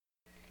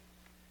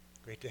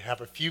Great to have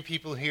a few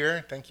people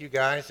here. Thank you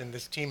guys, and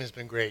this team has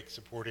been great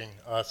supporting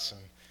us, and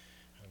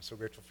I'm so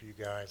grateful for you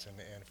guys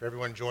and for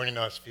everyone joining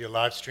us via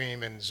live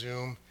stream and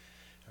Zoom.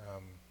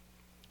 Um,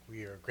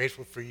 we are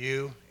grateful for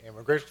you, and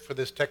we're grateful for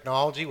this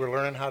technology. We're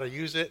learning how to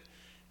use it,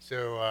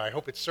 so I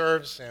hope it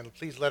serves, and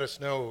please let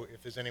us know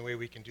if there's any way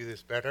we can do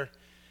this better.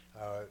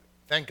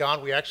 Thank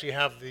God we actually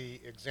have the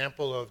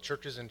example of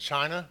churches in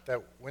China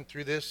that went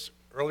through this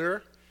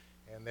earlier,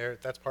 and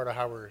that's part of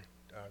how we're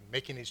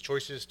making these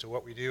choices to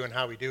what we do and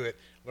how we do it,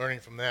 learning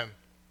from them.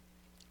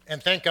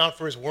 And thank God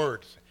for His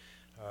Word.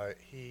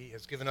 He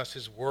has given us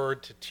His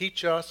Word to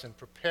teach us and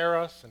prepare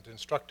us and to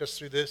instruct us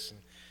through this. And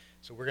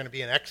so we're going to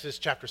be in Exodus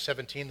chapter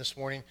 17 this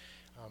morning.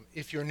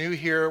 If you're new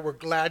here, we're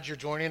glad you're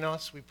joining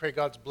us. We pray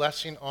God's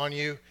blessing on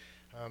you.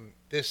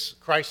 This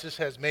crisis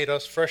has made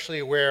us freshly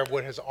aware of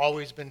what has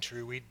always been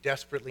true. We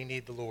desperately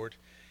need the Lord,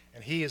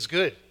 and He is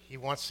good. He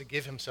wants to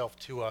give Himself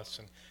to us,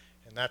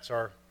 and that's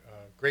our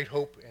great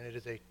hope, and it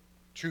is a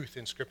truth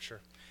in Scripture.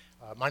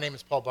 My name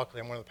is Paul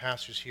Buckley. I'm one of the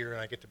pastors here, and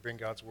I get to bring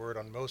God's Word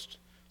on most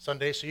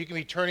Sundays. So you can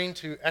be turning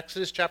to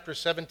Exodus chapter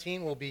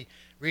 17. We'll be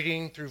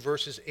reading through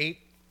verses 8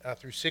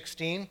 through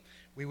 16.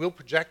 We will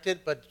project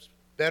it, but it's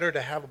better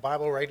to have a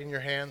Bible right in your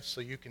hands so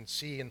you can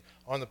see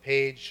on the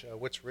page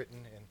what's written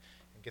and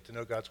get to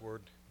know God's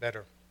Word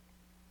better.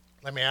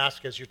 Let me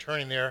ask, as you're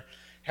turning there,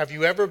 have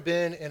you ever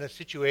been in a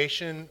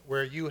situation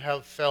where you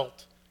have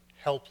felt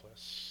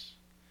helpless?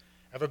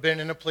 Ever been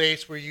in a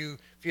place where you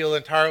feel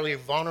entirely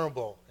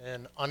vulnerable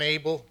and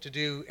unable to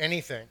do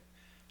anything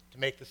to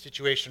make the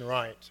situation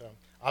right?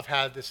 I've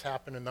had this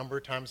happen a number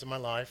of times in my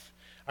life.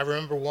 I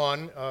remember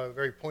one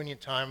very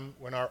poignant time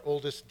when our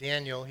oldest,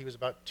 Daniel, he was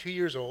about 2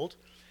 years old,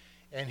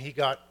 and he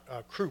got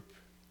croup,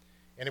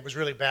 and it was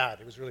really bad.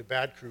 It was really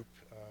bad croup,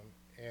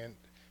 and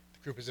the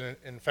croup is an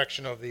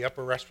infection of the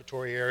upper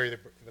respiratory area,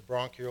 the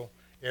bronchial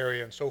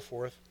area, and so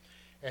forth.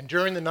 And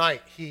during the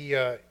night,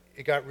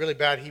 it got really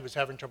bad. He was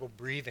having trouble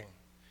breathing.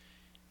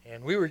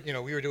 And we were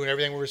doing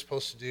everything we were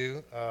supposed to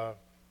do,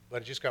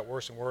 but it just got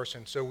worse and worse.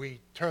 And so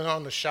we turned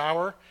on the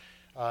shower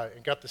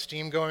and got the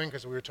steam going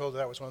because we were told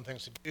that was one of the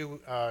things to do,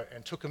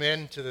 and took him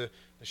into the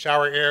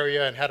shower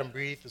area and had him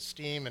breathe the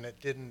steam, and it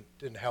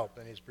didn't help,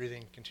 and his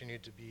breathing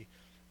continued to be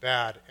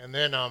bad. And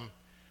then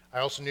I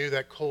also knew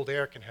that cold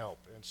air can help.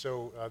 And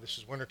so this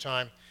is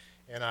wintertime,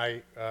 and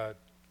I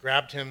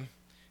grabbed him,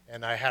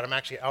 and I had him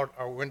actually out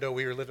our window.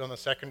 We lived on the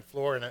second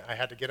floor, and I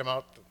had to get him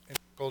out in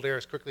cold air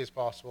as quickly as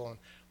possible, and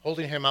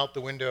holding him out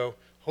the window,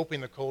 hoping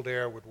the cold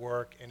air would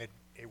work, and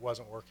it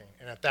wasn't working.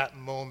 And at that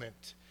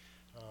moment,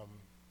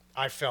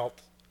 I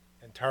felt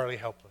entirely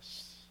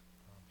helpless.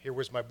 Here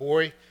was my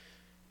boy,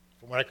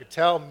 from what I could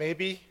tell,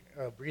 maybe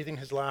breathing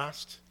his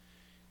last,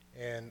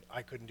 and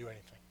I couldn't do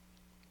anything.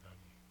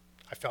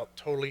 I felt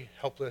totally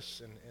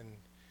helpless,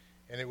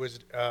 and it was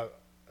a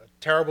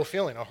terrible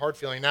feeling, a hard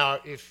feeling. Now,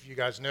 if you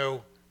guys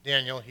know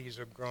Daniel, he's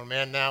a grown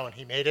man now, and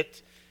he made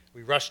it.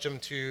 We rushed him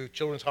to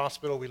Children's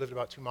Hospital. We lived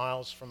about 2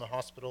 miles from the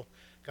hospital.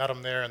 Got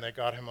him there, and they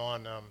got him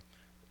on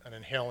an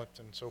inhalant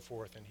and so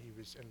forth, and he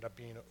ended up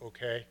being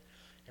okay,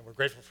 and we're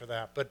grateful for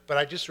that. But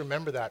I just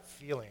remember that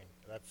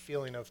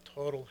feeling of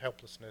total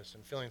helplessness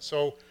and feeling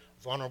so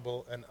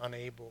vulnerable and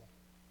unable.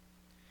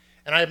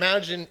 And I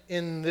imagine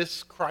in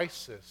this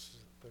crisis,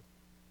 the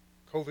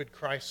COVID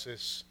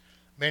crisis,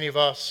 many of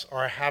us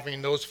are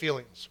having those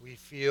feelings. We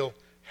feel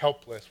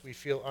helpless. We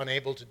feel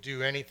unable to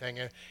do anything,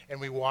 and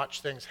we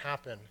watch things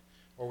happen,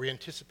 or we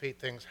anticipate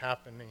things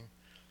happening,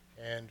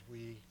 and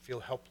we feel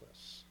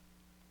helpless.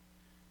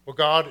 Well,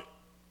 God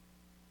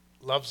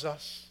loves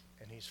us,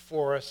 and He's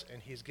for us,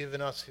 and He's given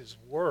us His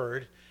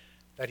Word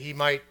that He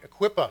might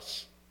equip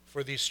us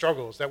for these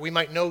struggles, that we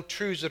might know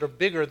truths that are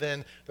bigger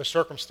than the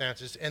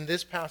circumstances. And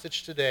this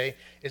passage today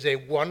is a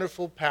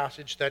wonderful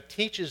passage that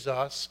teaches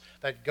us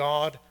that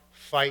God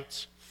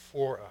fights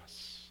for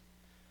us.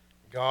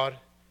 God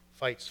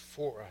fights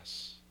for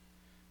us.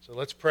 So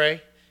let's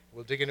pray.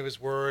 We'll dig into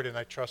His Word, and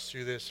I trust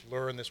through this,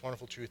 learn this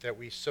wonderful truth that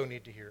we so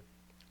need to hear.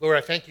 Lord,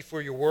 I thank You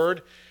for Your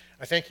Word.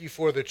 I thank You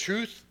for the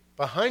truth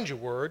behind Your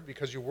Word,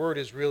 because Your Word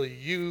is really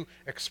You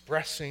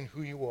expressing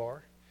who You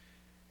are.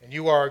 And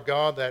You are a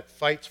God that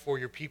fights for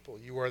Your people.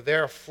 You are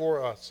there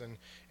for us,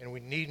 and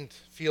we needn't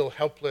feel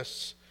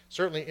helpless.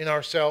 Certainly in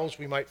ourselves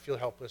we might feel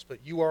helpless, but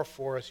You are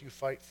for us. You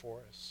fight for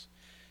us.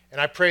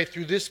 And I pray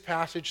through this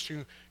passage,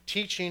 through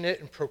teaching it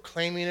and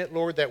proclaiming it,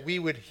 Lord, that we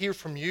would hear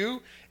from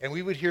You, and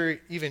we would hear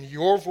even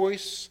Your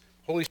voice,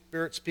 Holy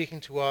Spirit, speaking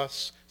to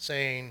us,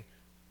 saying,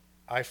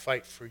 I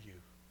fight for You.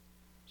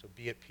 So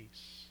be at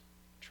peace.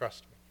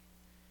 Trust me.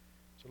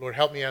 So Lord,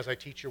 help me as I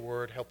teach Your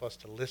Word. Help us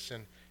to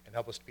listen and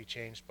help us to be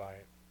changed by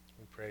it.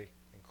 We pray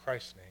in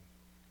Christ's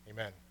name.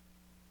 Amen.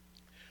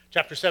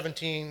 Chapter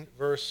 17,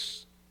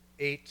 verse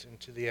 8 and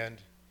to the end.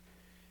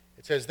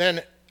 It says,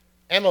 Then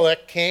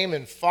Amalek came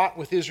and fought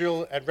with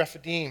Israel at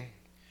Rephidim.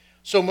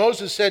 So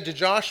Moses said to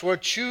Joshua,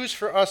 Choose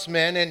for us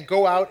men and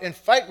go out and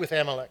fight with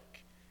Amalek.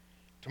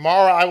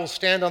 Tomorrow I will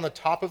stand on the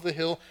top of the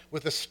hill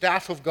with the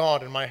staff of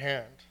God in my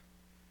hand.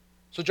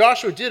 So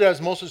Joshua did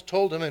as Moses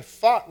told him and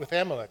fought with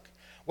Amalek,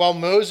 while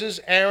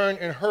Moses, Aaron,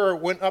 and Hur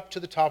went up to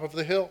the top of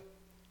the hill.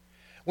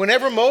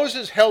 Whenever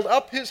Moses held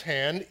up his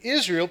hand,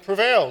 Israel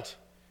prevailed.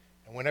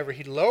 And whenever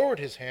he lowered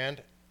his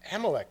hand,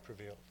 Amalek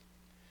prevailed.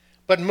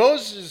 But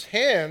Moses'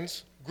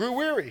 hands grew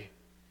weary.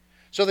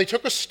 So they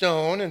took a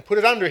stone and put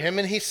it under him,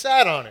 and he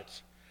sat on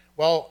it,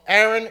 while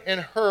Aaron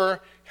and Hur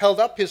held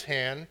up his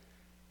hands,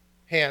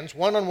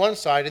 one on one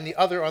side and the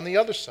other on the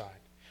other side.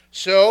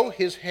 So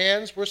his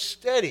hands were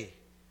steady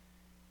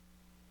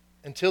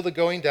until the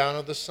going down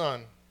of the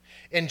sun.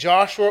 And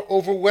Joshua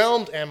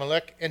overwhelmed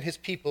Amalek and his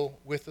people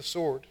with the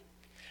sword.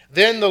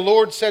 Then the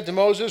Lord said to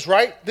Moses,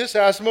 "Write this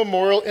as a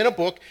memorial in a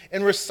book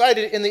and recite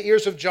it in the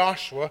ears of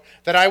Joshua,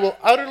 that I will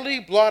utterly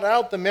blot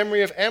out the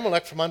memory of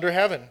Amalek from under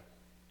heaven."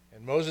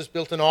 And Moses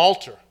built an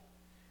altar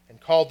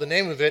and called the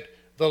name of it,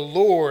 "The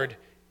Lord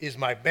is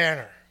my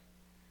banner,"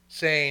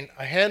 saying,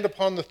 "A hand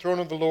upon the throne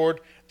of the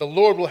Lord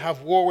will have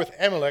war with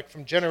Amalek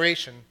from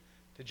generation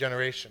to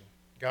generation."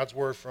 God's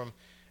word from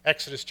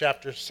Exodus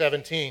chapter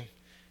 17.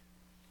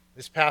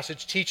 This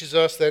passage teaches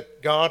us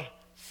that God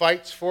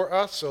fights for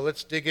us, so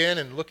let's dig in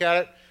and look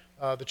at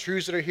it. The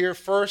truths that are here.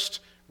 First,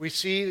 we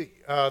see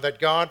that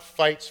God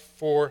fights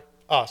for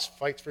us,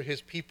 fights for his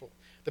people.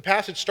 The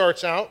passage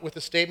starts out with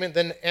the statement,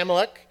 "Then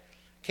Amalek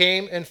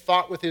came and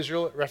fought with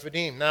Israel at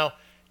Rephidim." Now,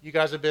 you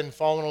guys have been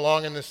following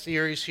along in this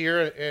series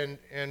here,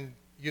 and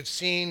you've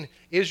seen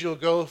Israel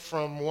go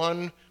from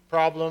one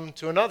problem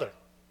to another.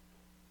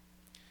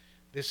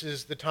 This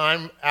is the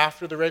time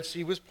after the Red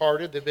Sea was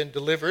parted. They've been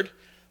delivered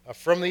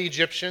from the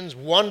Egyptians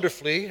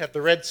wonderfully at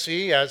the Red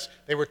Sea as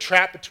they were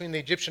trapped between the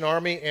Egyptian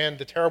army and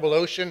the terrible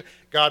ocean.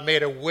 God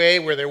made a way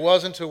where there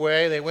wasn't a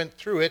way. They went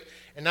through it,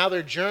 and now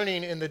they're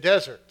journeying in the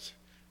desert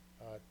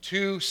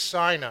to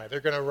Sinai.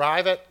 They're going to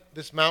arrive at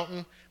this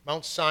mountain,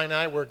 Mount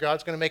Sinai, where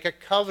God's going to make a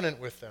covenant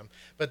with them.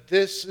 But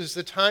this is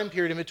the time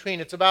period in between.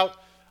 I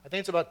think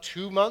it's about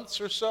 2 months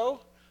or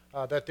so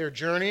that they're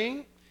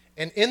journeying.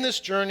 And in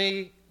this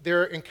journey,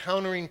 they're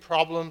encountering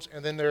problems,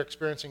 and then they're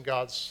experiencing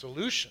God's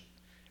solution.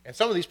 And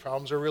some of these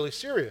problems are really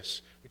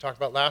serious. We talked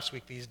about last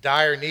week, these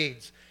dire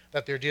needs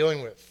that they're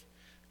dealing with.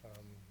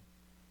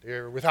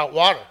 They're without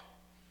water.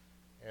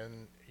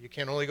 And you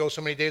can only go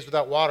so many days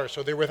without water.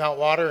 So they're without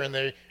water, and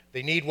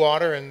they need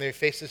water, and they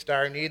face this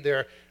dire need.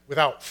 They're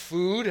without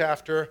food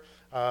after,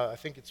 I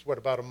think it's,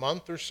 about a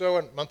month or so,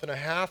 a month and a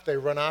half. They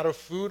run out of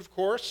food, of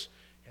course,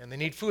 and they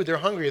need food. They're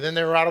hungry. Then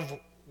they're out of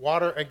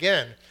water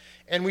again.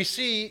 And we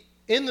see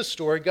in the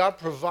story God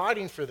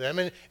providing for them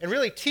and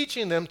really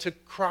teaching them to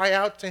cry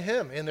out to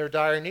him in their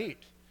dire need,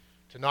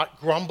 to not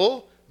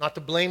grumble, not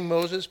to blame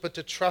Moses, but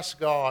to trust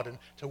God and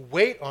to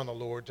wait on the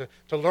Lord,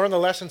 to learn the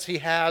lessons he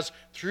has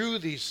through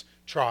these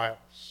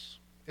trials.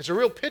 It's a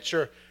real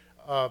picture,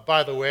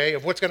 by the way,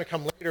 of what's going to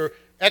come later.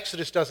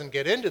 Exodus doesn't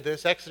get into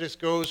this. Exodus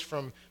goes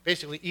from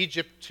basically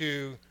Egypt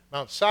to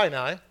Mount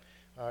Sinai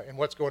and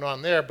what's going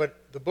on there. But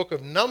the book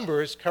of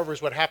Numbers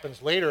covers what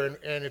happens later.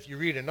 And if you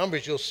read in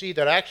Numbers, you'll see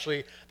that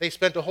actually they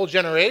spent a whole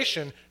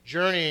generation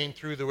journeying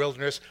through the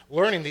wilderness,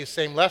 learning these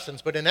same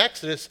lessons. But in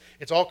Exodus,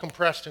 it's all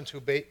compressed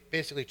into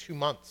basically 2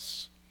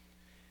 months.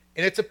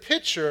 And it's a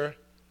picture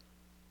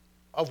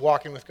of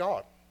walking with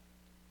God.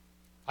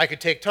 I could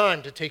take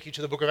time to take you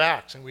to the book of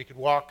Acts, and we could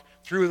walk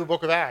through the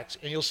book of Acts,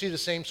 and you'll see the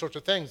same sorts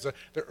of things.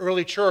 The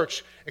early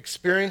church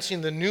experiencing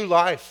the new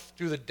life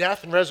through the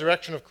death and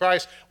resurrection of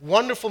Christ,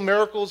 wonderful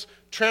miracles,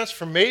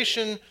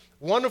 transformation,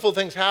 wonderful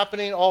things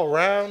happening all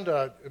around,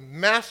 a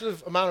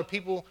massive amount of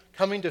people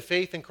coming to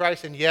faith in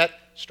Christ, and yet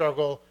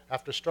struggle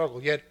after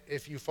struggle. Yet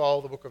if you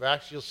follow the book of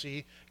Acts, you'll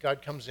see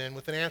God comes in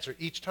with an answer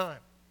each time.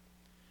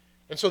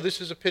 And so this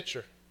is a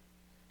picture.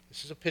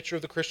 This is a picture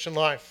of the Christian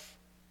life.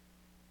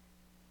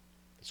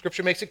 The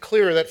Scripture makes it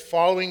clear that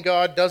following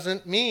God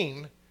doesn't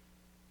mean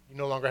you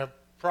no longer have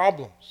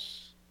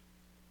problems.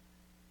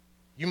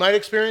 You might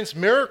experience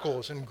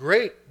miracles and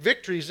great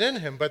victories in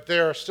him, but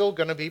there are still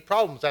going to be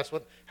problems. That's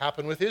what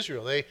happened with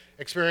Israel. They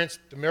experienced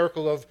the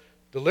miracle of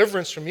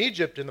deliverance from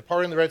Egypt and the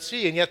parting of the Red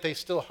Sea, and yet they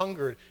still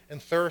hungered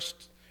and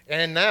thirst,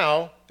 and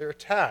now they're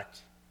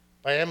attacked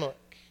by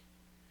Amalek.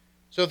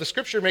 So the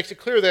Scripture makes it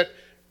clear that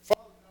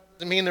following God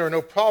doesn't mean there are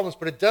no problems,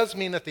 but it does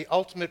mean that the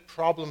ultimate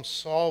problem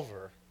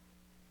solver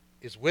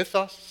is with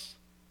us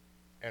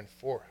and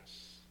for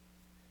us.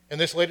 And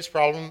this latest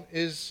problem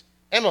is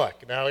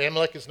Amalek. Now,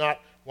 Amalek is not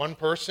one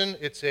person.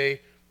 It's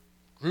a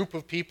group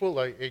of people,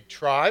 a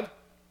tribe.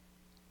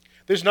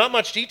 There's not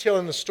much detail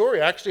in the story,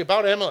 actually,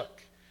 about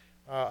Amalek.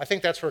 I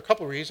think that's for a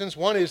couple reasons.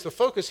 One is the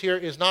focus here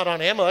is not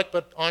on Amalek,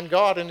 but on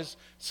God and his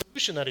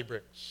solution that he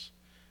brings.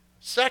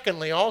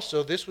 Secondly,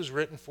 also, this was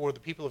written for the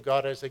people of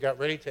God as they got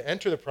ready to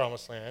enter the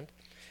Promised Land.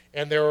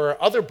 And there are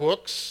other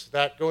books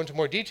that go into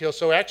more detail.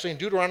 So actually in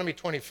Deuteronomy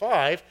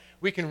 25,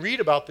 we can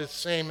read about this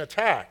same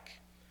attack.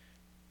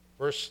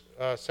 Verse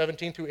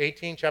 17 through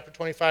 18, chapter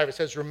 25, it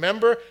says,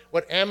 "Remember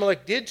what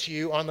Amalek did to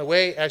you on the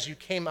way as you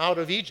came out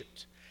of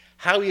Egypt,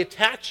 how he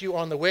attacked you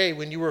on the way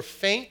when you were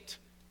faint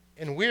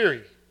and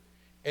weary,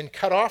 and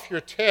cut off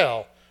your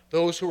tail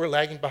those who were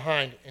lagging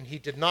behind, and he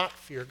did not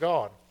fear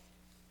God.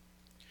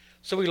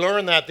 So we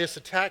learn that this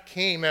attack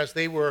came as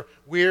they were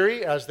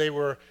weary, as they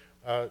were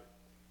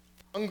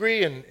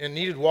hungry and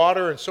needed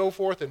water and so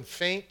forth, and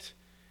faint.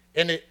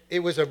 And it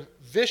was a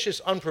vicious,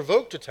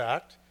 unprovoked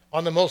attack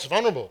on the most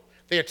vulnerable.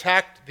 They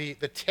attacked the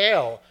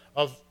tail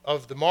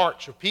of the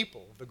march of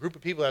people, the group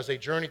of people as they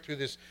journeyed through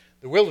the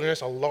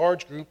wilderness, a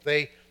large group.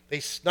 They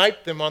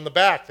sniped them on the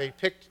back. They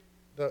picked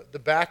the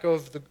back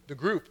of the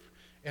group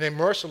in a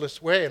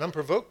merciless way, an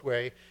unprovoked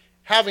way,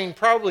 having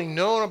probably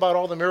known about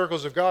all the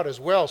miracles of God as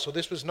well. So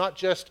this was not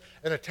just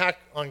an attack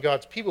on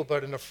God's people,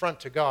 but an affront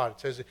to God. It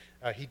says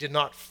he did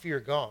not fear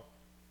God.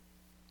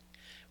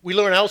 We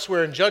learn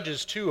elsewhere in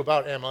Judges, too,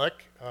 about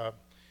Amalek.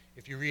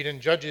 If you read in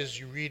Judges,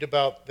 you read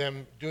about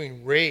them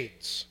doing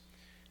raids.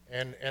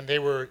 And they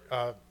were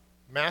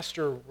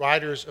master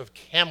riders of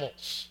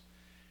camels.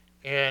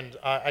 And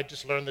I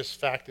just learned this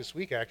fact this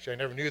week, actually. I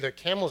never knew that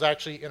camels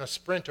actually in a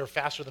sprint are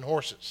faster than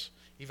horses,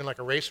 even like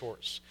a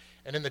racehorse.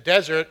 And in the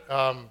desert,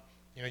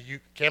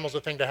 camels are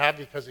a thing to have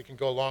because it can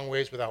go a long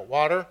ways without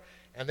water.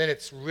 And then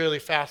it's really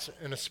fast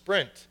in a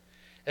sprint.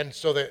 And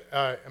so the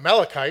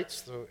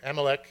Amalekites, the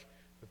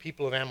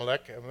people of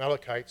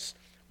Amalekites,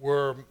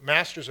 were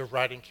masters of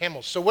riding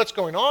camels. So what's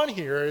going on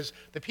here is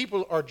the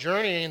people are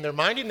journeying, they're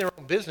minding their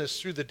own business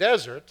through the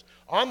desert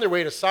on their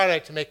way to Sinai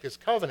to make this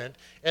covenant,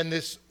 and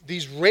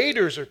these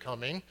raiders are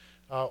coming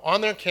on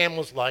their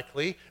camels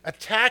likely,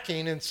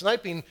 attacking and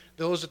sniping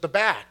those at the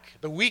back,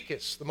 the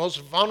weakest, the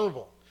most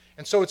vulnerable.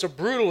 And so it's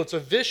a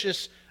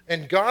vicious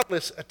and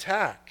godless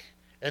attack.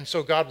 And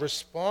so God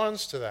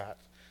responds to that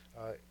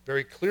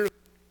very clearly.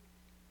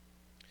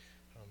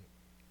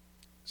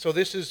 So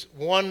this is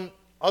one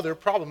other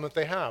problem that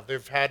they have.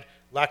 They've had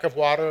lack of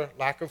water,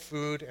 lack of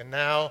food, and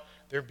now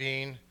they're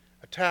being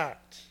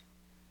attacked.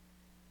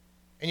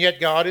 And yet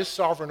God is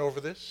sovereign over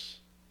this.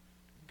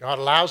 God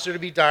allows there to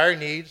be dire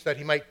needs that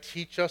he might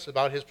teach us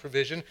about his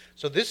provision.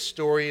 So this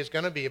story is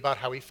going to be about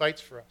how he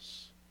fights for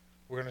us.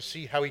 We're going to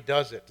see how he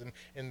does it,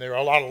 and there are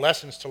a lot of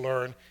lessons to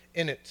learn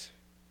in it.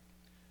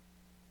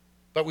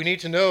 But we need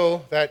to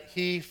know that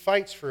he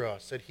fights for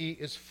us, that he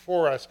is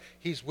for us,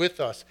 he's with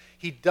us.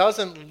 He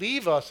doesn't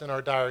leave us in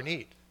our dire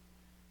need.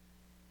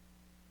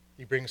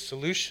 He brings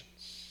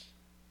solutions.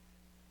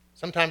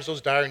 Sometimes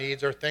those dire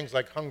needs are things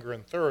like hunger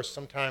and thirst.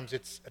 Sometimes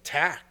it's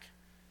attack.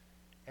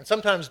 And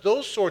sometimes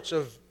those sorts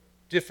of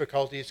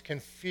difficulties can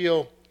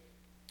feel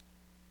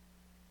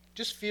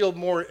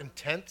more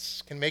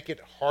intense, can make it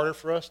harder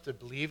for us to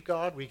believe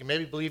God. We can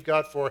maybe believe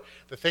God for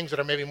the things that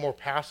are maybe more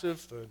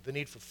passive, the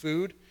need for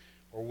food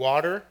or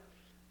water.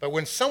 But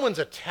when someone's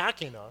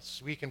attacking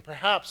us, we can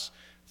perhaps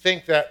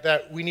think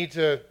that we need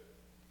to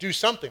do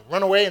something,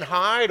 run away and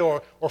hide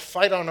or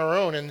fight on our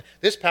own. And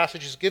this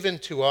passage is given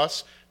to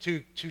us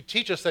to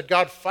teach us that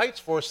God fights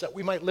for us, that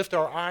we might lift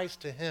our eyes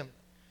to him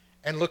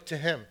and look to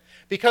him.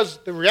 Because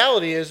the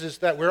reality is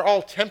that we're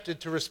all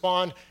tempted to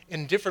respond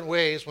in different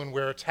ways when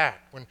we're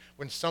attacked.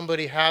 When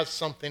somebody has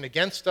something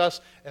against us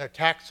and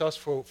attacks us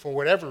for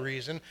whatever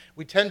reason,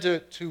 we tend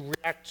to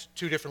react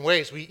two different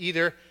ways. We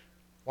either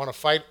want to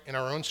fight in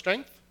our own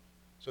strength,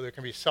 so there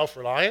can be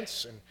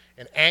self-reliance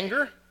and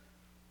anger,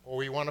 or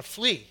we want to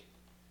flee.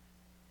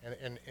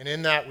 And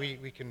in that,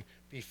 we can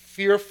be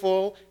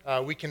fearful.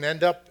 We can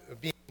end up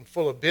being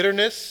full of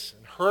bitterness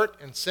and hurt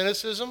and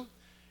cynicism.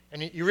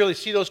 And you really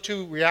see those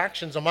two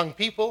reactions among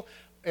people.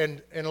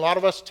 And a lot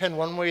of us tend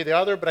one way or the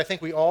other, but I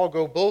think we all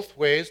go both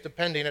ways,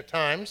 depending at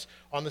times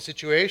on the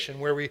situation,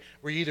 where we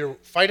either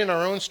fight in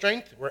our own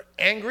strength, we're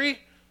angry,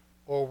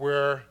 or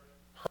we're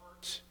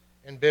hurt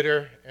and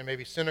bitter and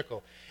maybe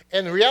cynical.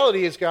 And the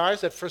reality is,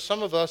 guys, that for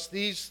some of us,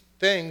 these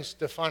things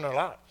define our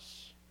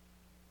lives.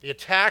 The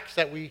attacks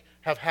that we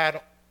have had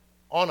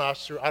on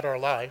us throughout our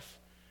life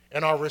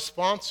and our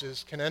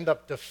responses can end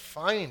up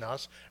defining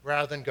us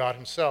rather than God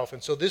himself.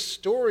 And so this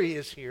story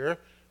is here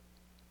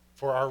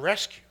for our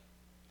rescue,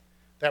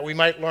 that we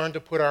might learn to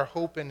put our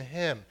hope in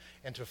him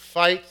and to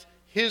fight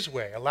his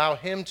way, allow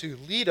him to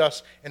lead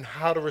us in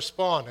how to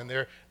respond. And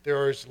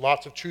there is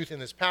lots of truth in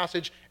this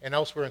passage and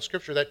elsewhere in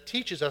Scripture that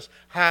teaches us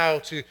how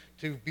to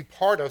be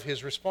part of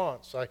his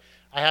response.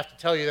 I have to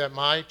tell you that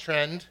my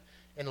trend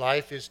in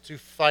life is to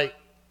fight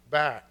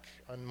back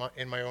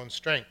in my own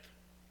strength.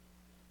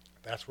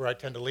 That's where I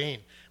tend to lean.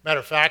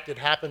 Matter of fact, it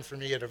happened for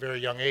me at a very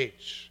young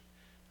age.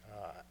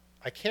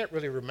 I can't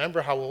really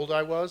remember how old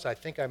I was. I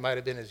think I might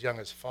have been as young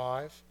as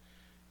 5,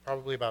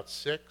 probably about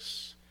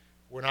 6,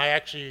 when I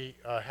actually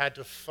had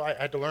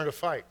to learn to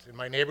fight. In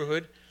my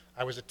neighborhood,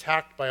 I was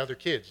attacked by other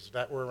kids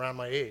that were around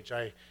my age.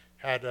 I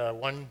had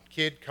one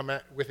kid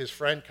with his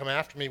friend come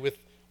after me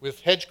with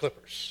hedge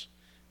clippers.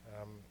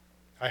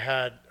 I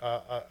had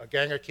a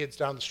gang of kids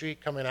down the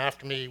street coming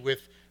after me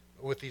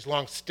with these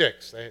long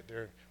sticks.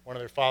 One of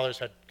their fathers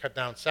had cut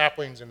down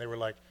saplings, and they were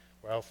like,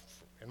 well,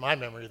 in my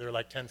memory, they were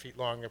like 10 feet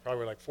long. They probably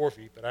were like 4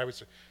 feet, but I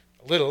was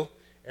little,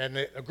 and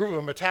a group of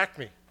them attacked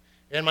me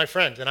and my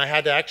friends, and I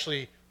had to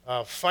actually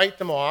fight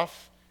them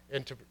off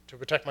and to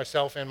protect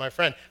myself and my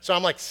friend. So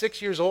I'm like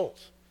 6 years old,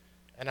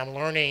 and I'm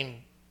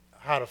learning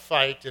how to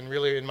fight and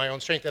really in my own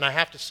strength. And I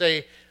have to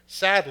say,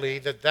 sadly,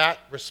 that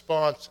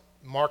response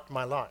marked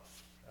my life.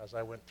 as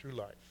I went through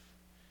life.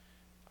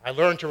 I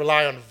learned to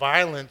rely on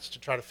violence to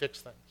try to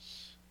fix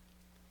things.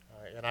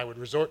 And I would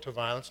resort to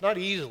violence, not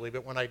easily,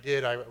 but when I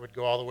did, I would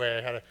go all the way.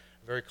 I had a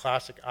very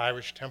classic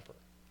Irish temper.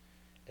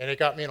 And it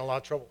got me in a lot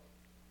of trouble.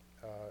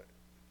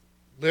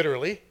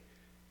 Literally,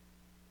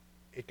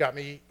 it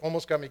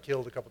almost got me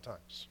killed a couple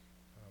times.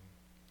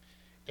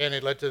 And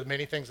it led to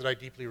many things that I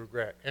deeply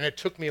regret. And it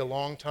took me a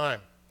long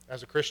time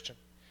as a Christian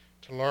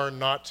to learn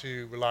not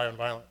to rely on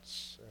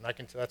violence. And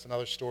that's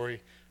another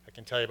story. I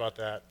can tell you about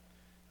that.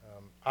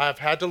 I've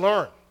had to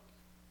learn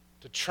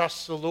to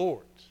trust the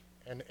Lord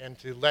and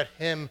to let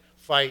him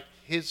fight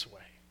his way.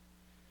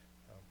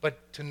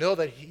 But to know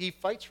that he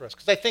fights for us.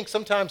 Because I think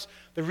sometimes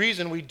the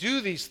reason we do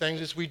these things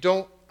is we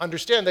don't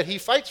understand that he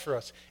fights for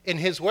us in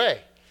his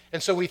way.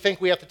 And so we think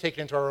we have to take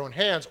it into our own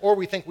hands, or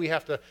we think we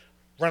have to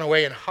run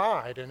away and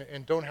hide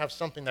and don't have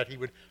something that he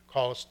would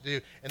call us to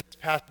do. And this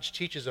passage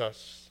teaches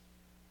us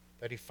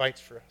that he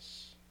fights for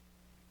us.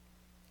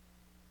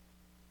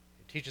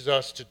 It teaches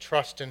us to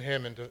trust in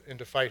him and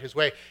to fight his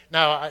way.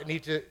 Now, I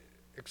need to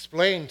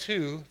explain,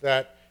 too,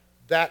 that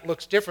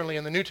looks differently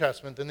in the New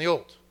Testament than the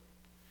Old.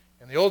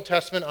 In the Old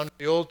Testament, under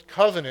the Old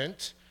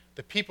Covenant,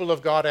 the people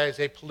of God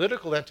as a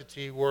political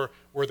entity were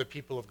the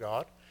people of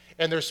God,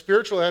 and their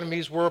spiritual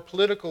enemies were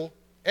political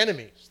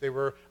enemies. They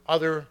were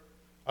other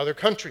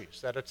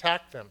countries that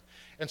attacked them.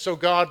 And so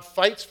God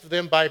fights for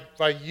them by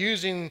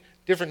using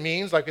different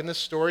means, like in this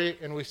story,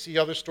 and we see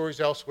other stories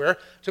elsewhere,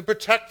 to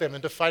protect them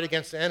and to fight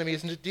against the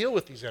enemies and to deal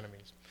with these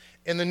enemies.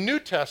 In the New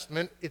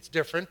Testament, it's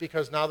different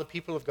because now the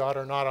people of God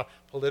are not a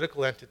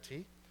political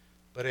entity,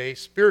 but a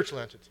spiritual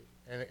entity.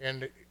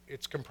 And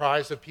it's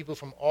comprised of people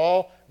from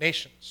all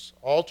nations,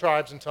 all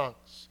tribes and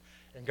tongues.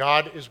 And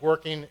God is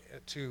working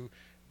to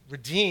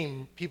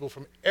redeem people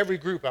from every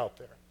group out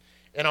there.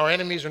 And our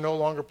enemies are no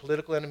longer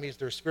political enemies,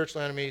 they're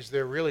spiritual enemies.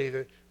 They're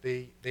really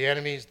the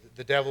enemies,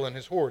 the devil and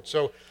his horde.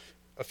 So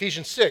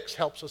Ephesians 6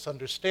 helps us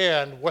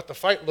understand what the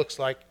fight looks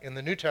like in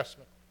the New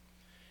Testament.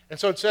 And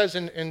so it says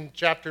in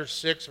chapter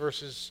 6,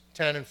 verses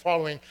 10 and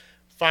following,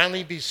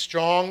 "Finally be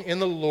strong in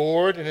the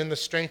Lord and in the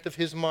strength of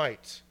his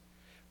might.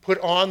 Put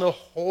on the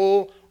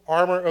whole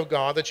armor of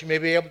God, that you may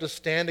be able to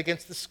stand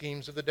against the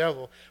schemes of the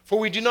devil. For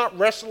we do not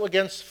wrestle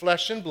against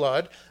flesh and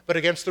blood, but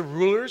against the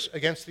rulers,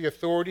 against the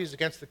authorities,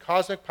 against the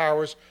cosmic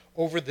powers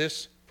over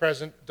this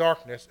present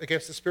darkness,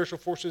 against the spiritual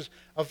forces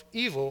of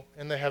evil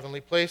in the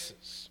heavenly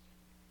places."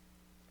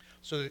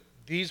 So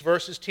these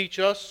verses teach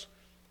us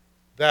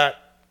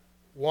that,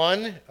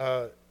 one,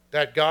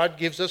 that God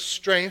gives us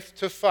strength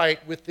to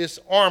fight with this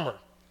armor.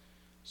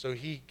 So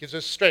he gives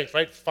us strength,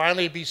 right?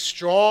 Finally, be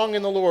strong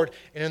in the Lord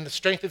and in the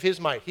strength of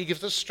his might. He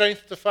gives us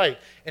strength to fight.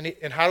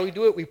 And how do we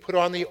do it? We put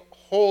on the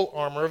whole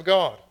armor of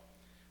God,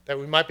 that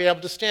we might be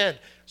able to stand.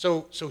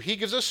 So he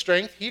gives us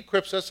strength, he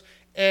equips us,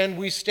 and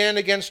we stand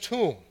against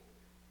whom?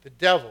 The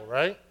devil,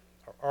 right?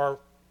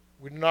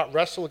 We do not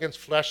wrestle against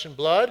flesh and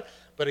blood,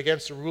 but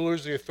against the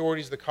rulers, the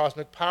authorities, the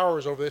cosmic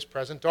powers over this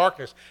present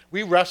darkness.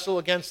 We wrestle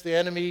against the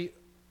enemy,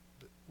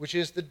 which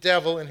is the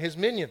devil and his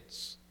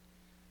minions.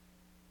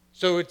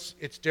 So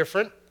it's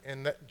different,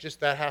 and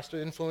that has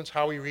to influence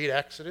how we read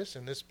Exodus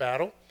in this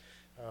battle.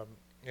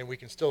 And we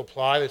can still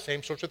apply the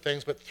same sorts of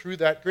things, but through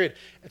that grid.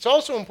 It's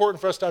also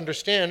important for us to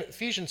understand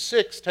Ephesians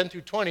 6, 10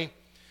 through 20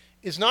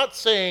 is not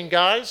saying,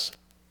 guys,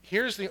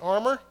 here's the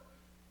armor.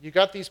 You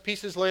got these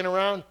pieces laying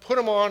around. Put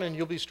them on and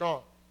you'll be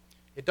strong.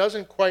 It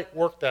doesn't quite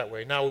work that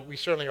way. Now, we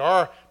certainly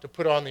are to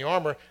put on the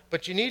armor,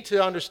 but you need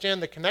to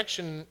understand the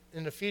connection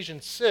in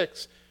Ephesians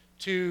 6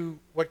 to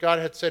what God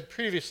had said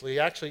previously,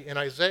 actually in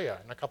Isaiah,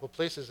 in a couple of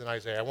places in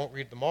Isaiah. I won't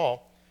read them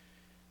all.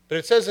 But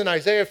it says in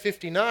Isaiah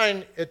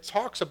 59, it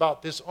talks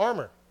about this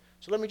armor.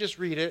 So let me just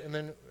read it and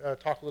then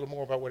talk a little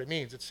more about what it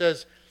means. It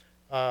says,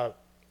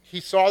 he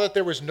saw that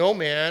there was no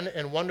man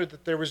and wondered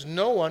that there was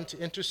no one to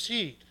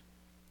intercede.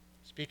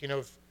 Speaking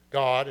of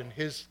God and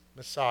his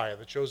Messiah,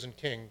 the chosen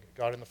king,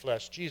 God in the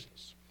flesh,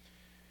 Jesus.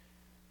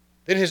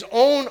 Then his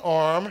own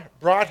arm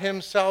brought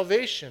him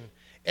salvation,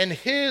 and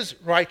his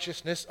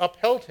righteousness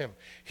upheld him.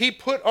 He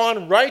put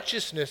on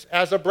righteousness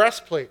as a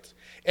breastplate,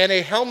 and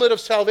a helmet of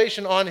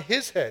salvation on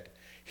his head.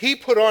 He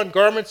put on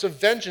garments of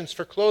vengeance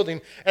for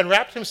clothing, and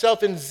wrapped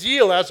himself in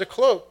zeal as a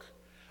cloak.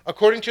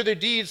 According to their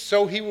deeds,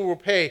 so he will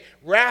repay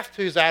wrath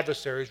to his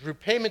adversaries,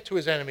 repayment to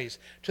his enemies.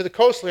 To the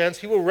coastlands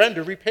he will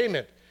render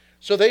repayment.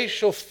 So they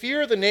shall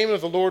fear the name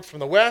of the Lord from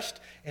the west,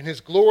 and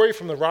his glory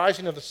from the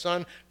rising of the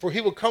sun. For he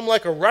will come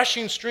like a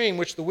rushing stream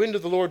which the wind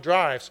of the Lord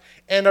drives.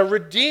 And a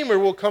Redeemer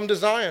will come to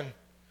Zion.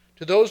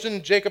 To those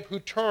in Jacob who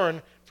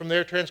turn from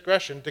their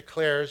transgression,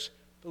 declares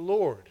the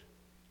Lord.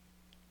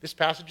 This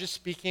passage is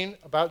speaking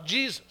about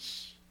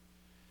Jesus.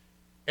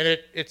 And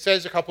it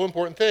says a couple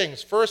important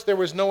things. First, there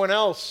was no one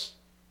else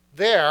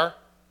there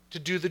to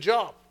do the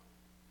job.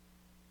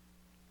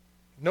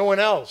 No one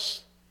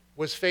else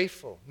was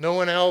faithful. No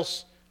one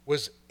else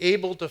was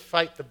able to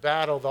fight the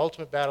battle, the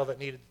ultimate battle that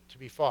needed to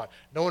be fought.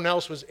 No one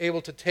else was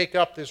able to take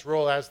up this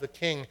role as the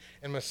king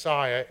and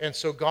Messiah. And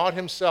so God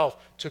himself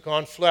took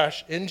on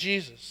flesh in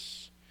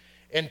Jesus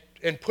and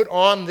put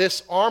on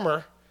this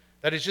armor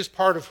That is just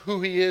part of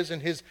who he is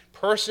in his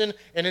person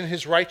and in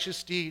his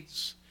righteous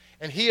deeds.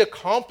 And he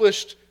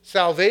accomplished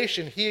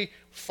salvation. He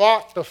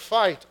fought the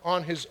fight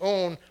on his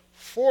own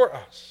for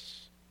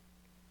us.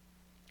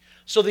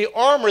 So the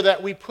armor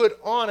that we put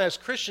on as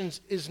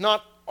Christians is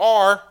not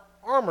our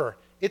armor.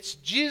 It's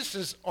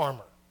Jesus'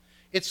 armor.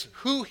 It's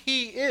who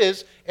he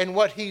is and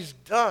what he's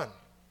done.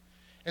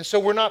 And so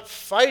we're not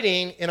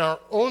fighting in our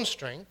own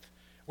strength.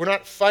 We're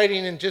not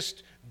fighting in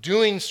just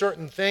doing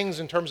certain things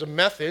in terms of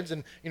methods.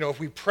 And, if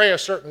we pray a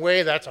certain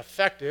way, that's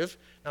effective.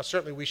 Now,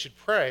 certainly we should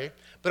pray.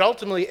 But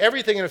ultimately,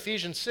 everything in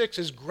Ephesians 6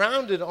 is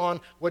grounded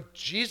on what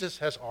Jesus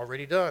has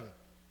already done.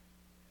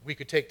 We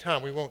could take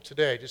time, we won't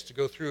today, just to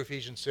go through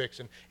Ephesians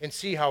 6 and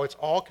see how it's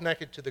all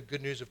connected to the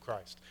good news of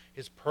Christ,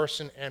 his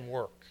person and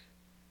work.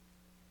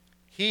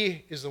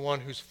 He is the one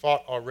who's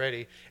fought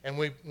already. And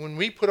when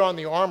we put on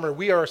the armor,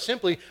 we are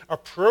simply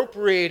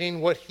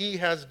appropriating what he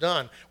has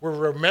done. We're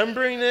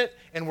remembering it,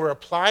 and we're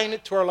applying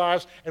it to our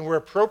lives, and we're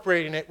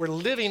appropriating it. We're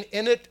living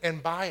in it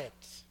and by it.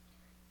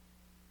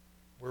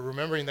 We're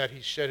remembering that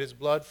he shed his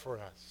blood for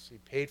us. He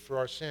paid for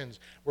our sins.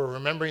 We're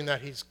remembering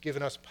that he's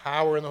given us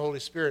power in the Holy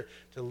Spirit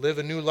to live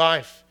a new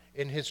life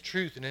in his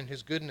truth and in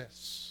his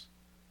goodness.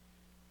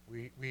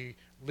 We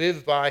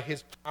live by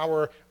his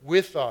power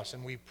with us,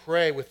 and we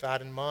pray with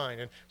that in mind.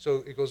 And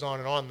so it goes on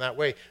in that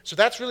way. So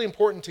that's really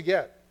important to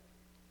get.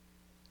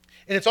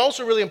 And it's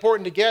also really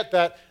important to get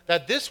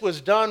that this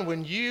was done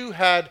when you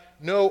had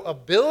no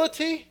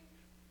ability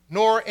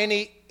nor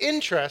any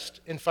interest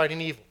in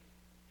fighting evil.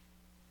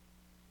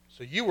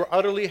 So you were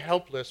utterly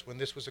helpless when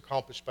this was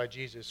accomplished by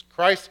Jesus.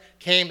 Christ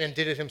came and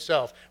did it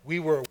himself. We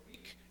were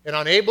weak and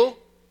unable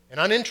and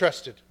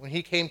uninterested when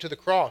he came to the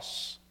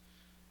cross.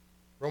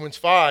 Romans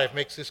 5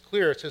 makes this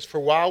clear. It says, "For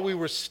while we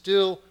were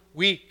still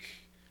weak,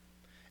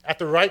 at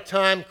the right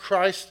time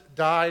Christ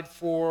died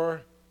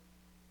for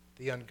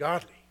the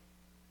ungodly."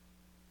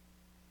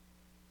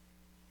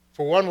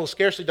 For one will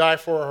scarcely die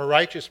for a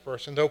righteous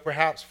person, though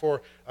perhaps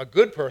for a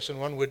good person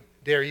one would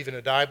dare even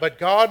to die. But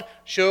God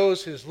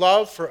shows his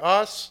love for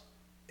us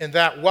in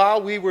that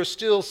while we were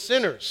still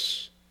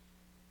sinners,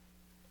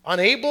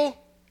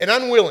 unable and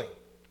unwilling,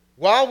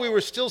 while we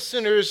were still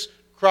sinners,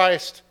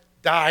 Christ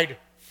died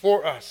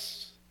for us.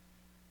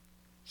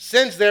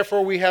 Since,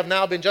 therefore, we have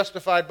now been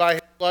justified by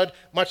his blood,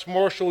 much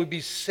more shall we be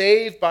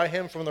saved by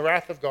him from the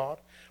wrath of God.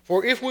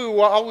 For if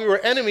while we were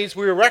enemies,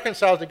 we were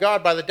reconciled to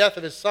God by the death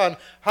of his Son,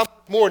 how much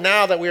more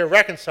now that we are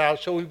reconciled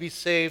shall we be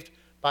saved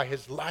by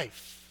his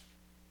life?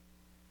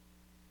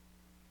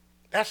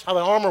 That's how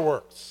the armor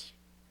works.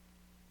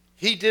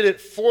 He did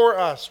it for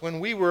us when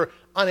we were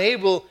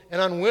unable and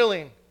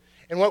unwilling.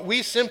 And what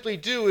we simply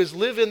do is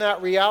live in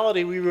that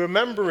reality. We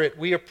remember it.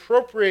 We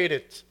appropriate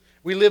it.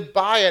 We live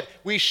by it.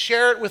 We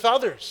share it with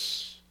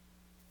others.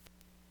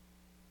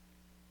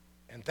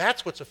 And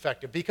that's what's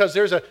effective. Because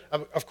there's,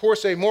 of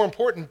course, a more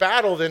important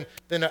battle than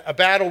a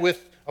battle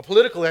with a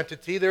political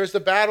entity. There's the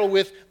battle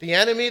with the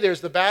enemy.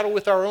 There's the battle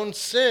with our own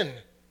sin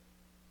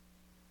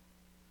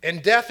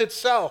and death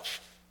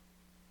itself.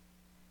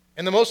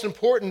 And the most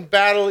important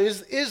battle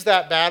is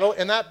that battle.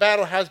 And that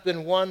battle has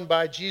been won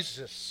by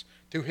Jesus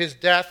through his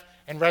death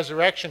and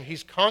resurrection.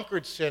 He's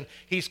conquered sin.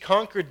 He's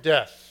conquered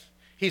death.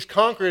 He's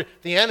conquered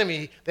the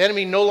enemy. The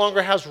enemy no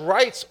longer has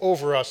rights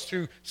over us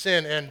through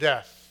sin and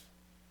death.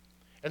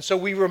 And so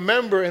we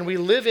remember and we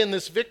live in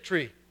this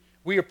victory.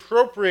 We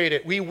appropriate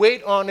it. We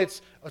wait on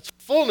its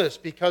fullness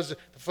because the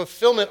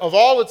fulfillment of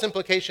all its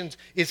implications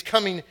is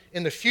coming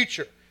in the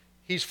future.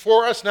 He's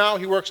for us now.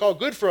 He works all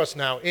good for us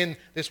now in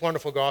this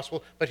wonderful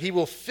gospel, but he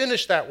will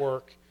finish that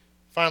work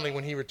finally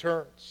when he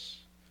returns.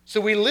 So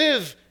we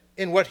live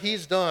in what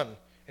he's done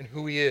and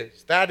who he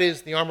is. That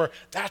is the armor.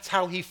 That's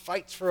how he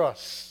fights for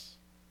us.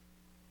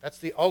 That's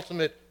the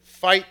ultimate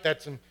fight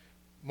that's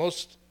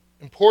most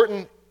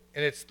important,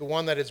 and it's the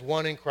one that is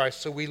won in Christ.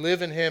 So we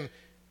live in him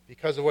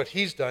because of what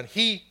he's done.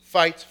 He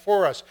fights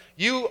for us.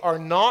 You are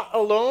not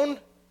alone.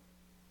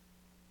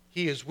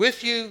 He is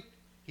with you.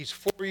 He's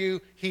for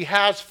you. He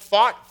has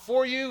fought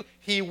for you.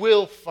 He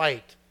will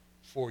fight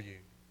for you.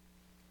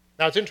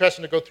 Now, it's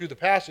interesting to go through the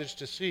passage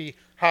to see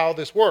how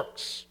this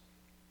works.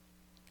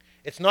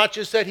 It's not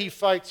just that he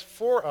fights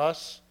for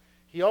us,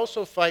 he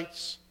also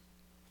fights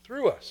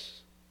through us.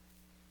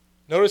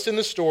 Notice in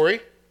the story,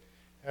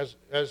 as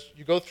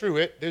you go through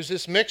it, there's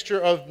this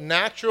mixture of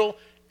natural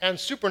and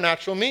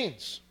supernatural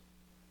means.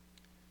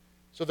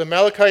 So the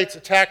Amalekites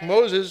attack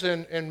Moses,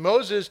 and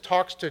Moses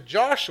talks to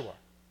Joshua.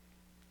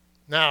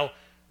 Now,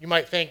 you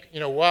might think,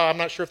 wow, I'm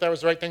not sure if that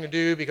was the right thing to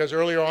do, because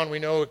earlier on we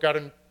know it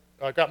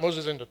got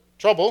Moses into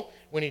trouble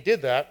when he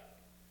did that.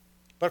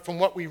 But from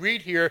what we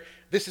read here,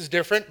 this is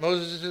different.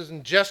 Moses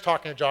isn't just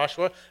talking to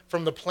Joshua.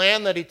 From the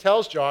plan that he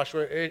tells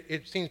Joshua,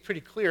 it seems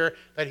pretty clear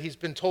that he's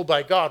been told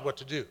by God what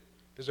to do.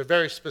 There's a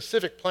very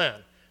specific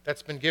plan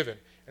that's been given.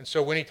 And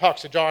so when he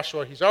talks to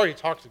Joshua, he's already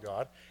talked to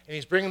God, and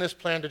he's bringing this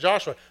plan to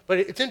Joshua. But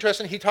it's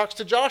interesting, he talks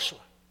to Joshua.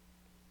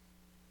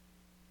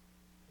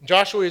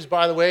 Joshua is,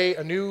 by the way,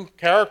 a new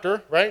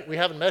character, right? We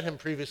haven't met him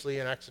previously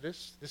in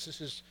Exodus. This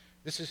is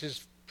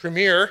his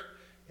premiere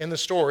in the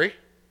story.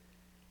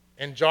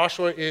 And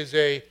Joshua is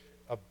a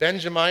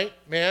Benjamite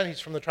man. He's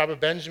from the tribe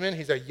of Benjamin.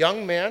 He's a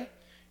young man.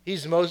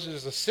 He's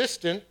Moses'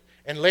 assistant,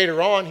 and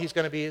later on he's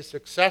going to be his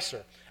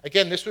successor.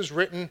 Again, this was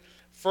written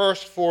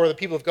first for the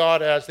people of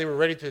God as they were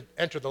ready to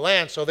enter the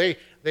land. So they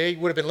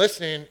would have been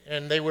listening,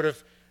 and they would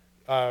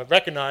have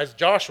recognized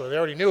Joshua. They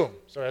already knew him.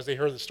 So as they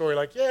heard the story,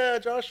 like, yeah,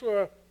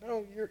 Joshua,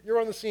 no, you're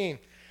on the scene.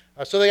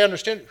 So they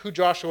understand who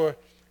Joshua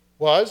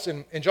was,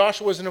 and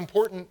Joshua was an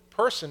important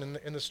person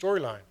in the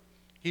storyline.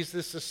 He's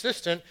this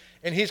assistant,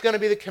 and he's going to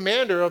be the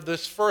commander of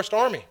this first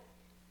army,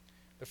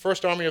 the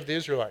first army of the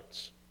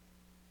Israelites.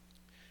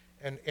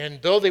 And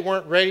though they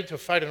weren't ready to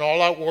fight an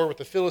all-out war with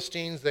the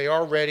Philistines, they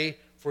are ready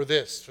for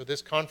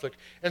this conflict.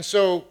 And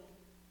so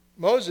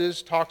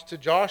Moses talks to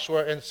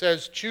Joshua and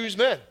says, choose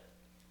men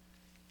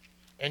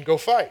and go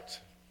fight.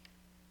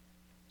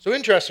 So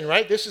interesting,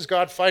 right? This is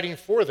God fighting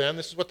for them.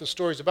 This is what the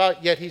story's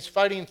about. Yet he's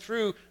fighting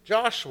through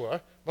Joshua.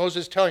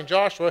 Moses telling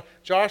Joshua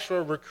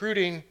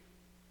recruiting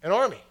an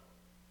army.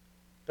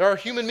 There are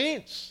human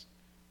means.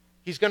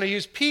 He's going to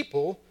use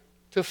people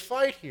to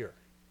fight here.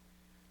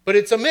 But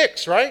it's a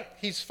mix, right?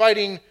 He's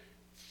fighting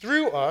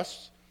through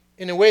us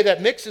in a way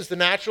that mixes the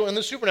natural and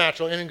the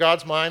supernatural. And in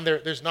God's mind,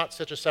 there's not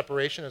such a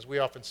separation as we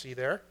often see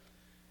there.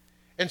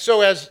 And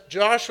so as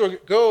Joshua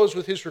goes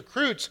with his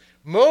recruits,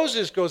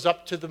 Moses goes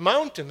up to the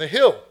mountain, the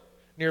hill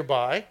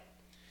nearby,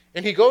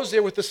 and he goes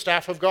there with the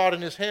staff of God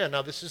in his hand.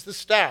 Now, this is the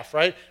staff,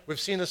 right? We've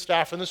seen the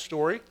staff in the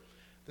story.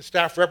 The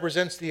staff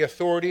represents the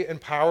authority and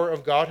power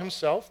of God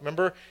himself.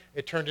 Remember,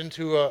 it turned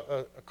into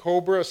a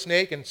cobra, a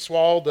snake, and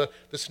swallowed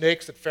the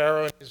snakes that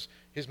Pharaoh and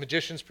his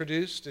magicians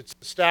produced. It's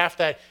the staff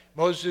that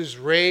Moses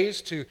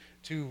raised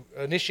to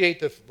initiate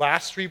the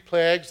last three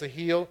plagues, the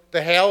hail,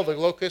 the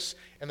locusts,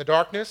 and the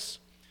darkness.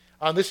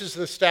 This is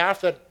the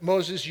staff that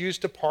Moses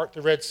used to part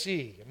the Red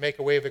Sea and make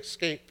a way of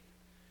escape.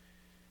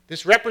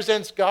 This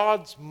represents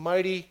God's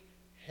mighty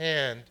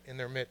hand in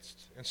their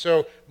midst. And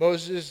so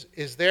Moses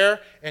is there,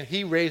 and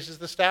he raises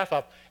the staff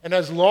up. And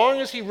as long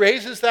as he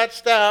raises that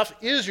staff,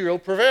 Israel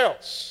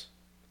prevails.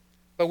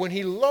 But when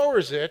he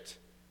lowers it,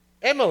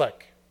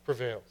 Amalek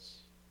prevails.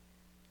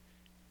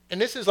 And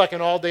this is like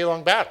an all-day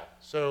long battle.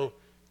 So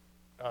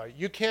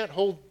you can't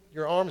hold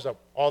your arms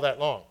up all that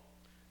long.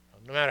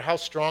 No matter how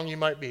strong you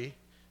might be,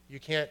 you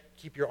can't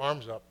keep your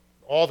arms up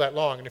all that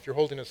long. And if you're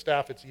holding a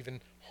staff, it's even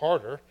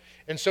harder.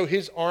 And so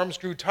his arms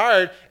grew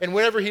tired, and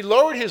whenever he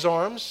lowered his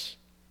arms,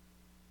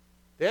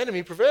 the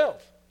enemy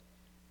prevailed.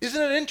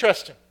 Isn't it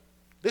interesting?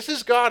 This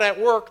is God at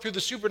work through the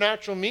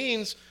supernatural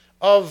means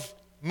of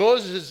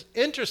Moses'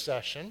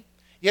 intercession,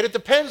 yet it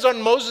depends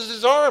on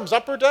Moses' arms,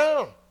 up or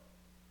down.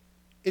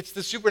 It's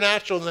the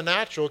supernatural and the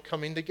natural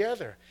coming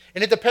together.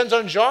 And it depends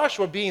on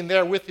Joshua being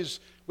there with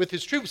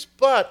his troops.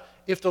 But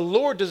if the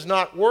Lord does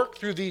not work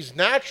through these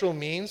natural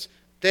means,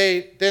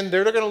 then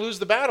they're going to lose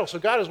the battle. So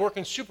God is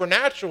working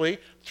supernaturally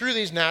through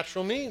these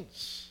natural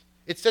means.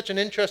 It's such an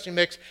interesting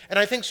mix, and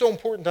I think so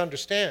important to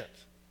understand.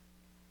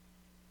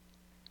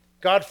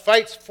 God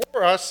fights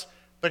for us,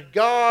 but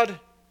God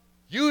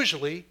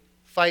usually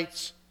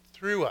fights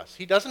through us.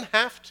 He doesn't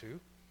have to,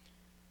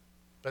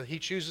 but he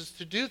chooses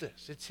to do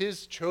this. It's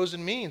his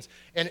chosen means.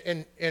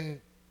 And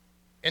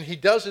he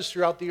does this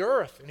throughout the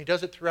earth, and he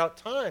does it throughout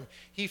time.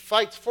 He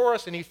fights for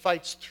us, and he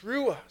fights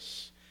through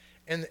us.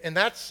 And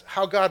that's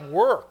how God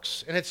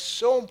works. And it's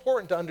so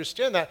important to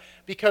understand that,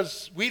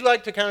 because we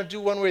like to kind of do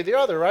one way or the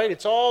other, right?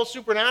 It's all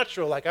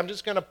supernatural. Like, I'm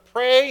just going to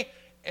pray,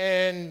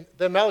 and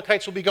the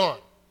Amalekites will be gone.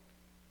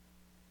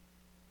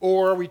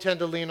 Or we tend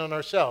to lean on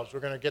ourselves. We're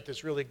going to get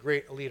this really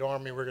great elite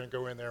army. We're going to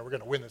go in there. We're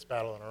going to win this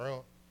battle on our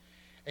own.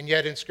 And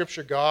yet in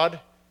Scripture, God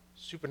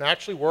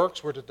supernaturally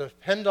works. We're to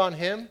depend on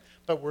him,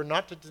 but we're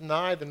not to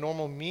deny the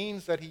normal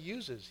means that he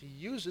uses. He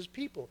uses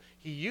people.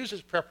 He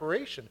uses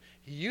preparation.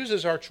 He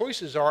uses our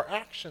choices, our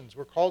actions.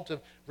 We're called to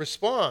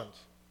respond.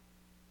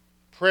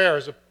 Prayer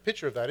is a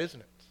picture of that, isn't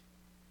it?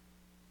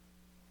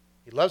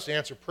 He loves to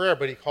answer prayer,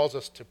 but he calls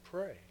us to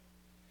pray.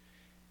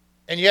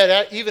 And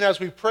yet, even as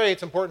we pray,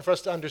 it's important for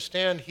us to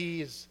understand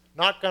he is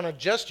not going to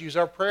just use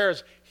our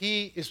prayers.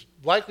 He is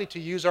likely to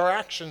use our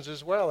actions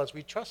as well as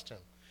we trust him,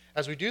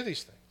 as we do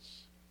these things.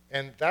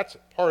 And that's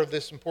part of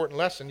this important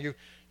lesson. You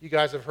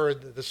guys have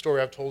heard the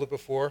story. I've told it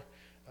before.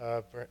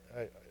 I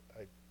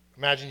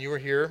imagine you were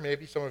here,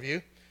 maybe some of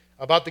you,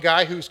 about the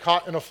guy who's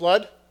caught in a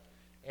flood,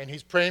 and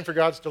he's praying for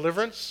God's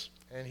deliverance,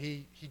 and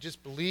he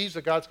just believes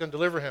that God's going to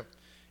deliver him.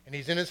 And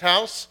he's in his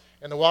house,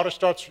 and the water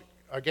starts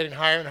getting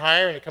higher and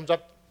higher, and it comes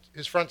up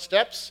his front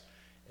steps,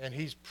 and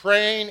he's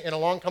praying, and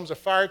along comes a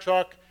fire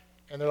truck,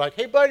 and they're like,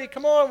 hey, buddy,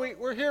 come on,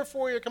 we're here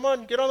for you. Come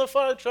on, get on the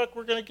fire truck.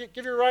 We're going to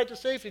give you a ride to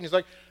safety. And he's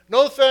like,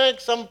 no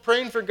thanks. I'm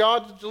praying for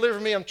God to deliver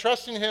me. I'm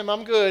trusting him.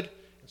 I'm good.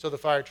 And so the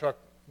fire truck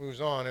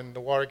moves on, and the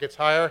water gets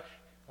higher.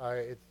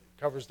 It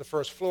covers the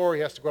first floor.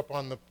 He has to go up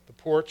on the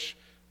porch,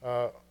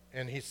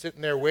 and he's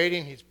sitting there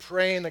waiting. He's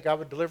praying that God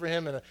would deliver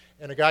him,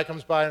 and a guy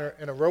comes by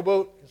in a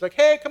rowboat. He's like,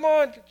 hey, come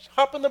on,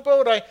 hop in the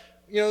boat. I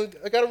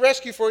got a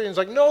rescue for you. And he's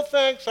like, no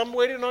thanks. I'm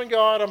waiting on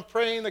God. I'm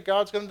praying that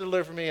God's going to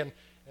deliver me. And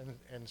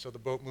so the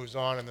boat moves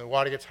on, and the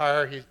water gets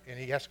higher, and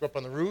he has to go up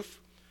on the roof.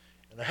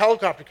 And a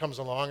helicopter comes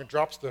along and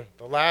drops the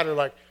ladder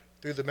like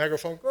through the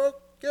megaphone. Go,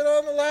 get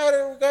on the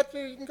ladder.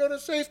 You can go to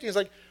safety. He's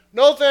like,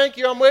 no, thank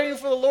you. I'm waiting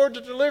for the Lord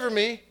to deliver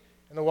me.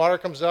 And the water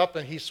comes up,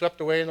 and he's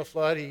swept away in the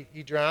flood.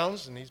 He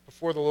drowns, and he's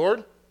before the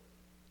Lord.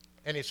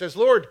 And he says,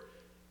 Lord,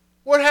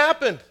 what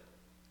happened?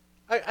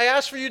 I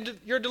asked for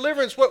your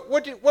deliverance. What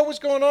was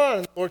going on?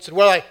 And the Lord said,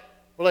 well,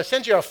 I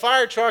sent you a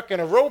fire truck and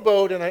a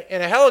rowboat and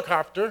a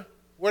helicopter.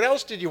 What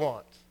else did you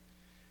want?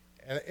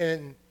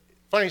 And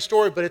funny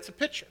story, but it's a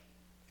picture.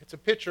 It's a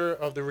picture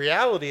of the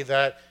reality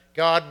that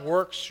God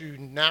works through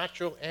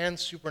natural and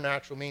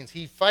supernatural means.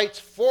 He fights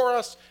for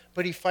us,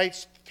 but he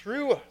fights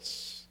through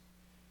us.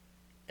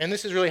 And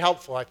this is really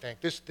helpful, I think.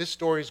 This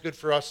story is good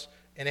for us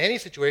in any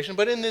situation,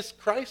 but in this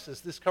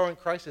crisis, this current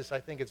crisis, I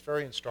think it's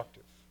very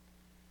instructive.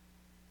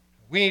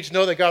 We need to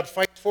know that God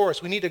fights for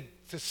us. We need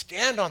to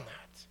stand on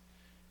that.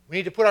 We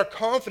need to put our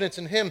confidence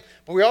in him,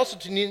 but we also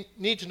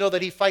need to know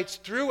that he fights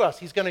through us.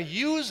 He's going to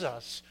use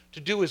us to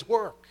do his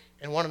work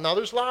in one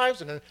another's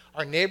lives and in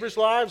our neighbors'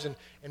 lives, and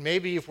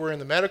maybe if we're in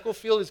the medical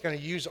field, he's going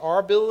to use our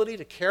ability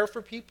to care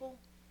for people.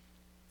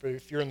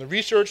 If you're in the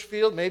research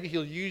field, maybe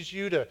he'll use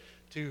you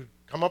to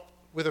come up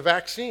with a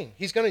vaccine.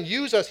 He's going to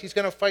use us. He's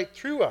going to fight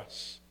through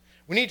us.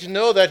 We need to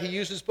know that he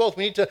uses both.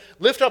 We need to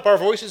lift up our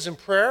voices in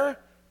prayer,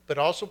 but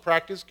also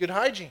practice good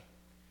hygiene.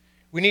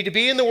 We need to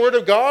be in the Word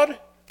of God.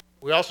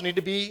 We also need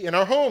to be in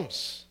our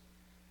homes.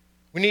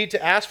 We need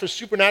to ask for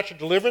supernatural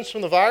deliverance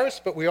from the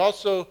virus, but we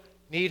also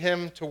need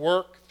him to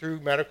work through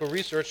medical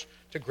research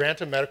to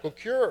grant a medical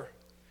cure.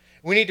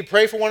 We need to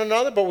pray for one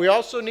another, but we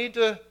also need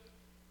to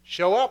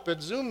show up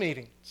at Zoom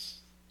meetings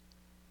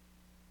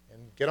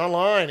and get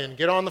online and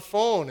get on the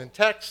phone and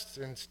text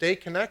and stay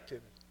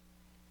connected.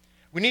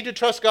 We need to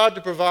trust God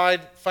to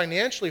provide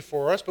financially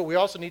for us, but we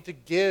also need to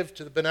give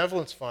to the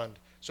benevolence fund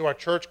so our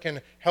church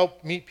can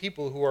help meet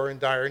people who are in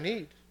dire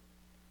need.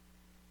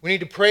 We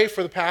need to pray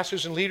for the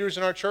pastors and leaders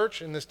in our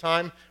church in this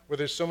time where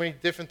there's so many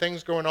different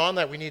things going on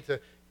that we need to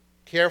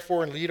care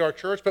for and lead our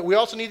church, but we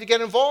also need to get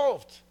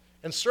involved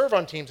and serve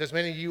on teams, as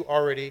many of you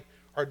already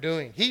are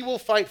doing. He will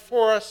fight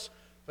for us,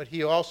 but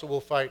he also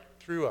will fight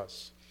through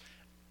us.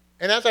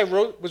 And as I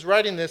was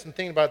writing this and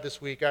thinking about it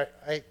this week,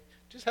 I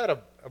just had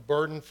a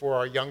burden for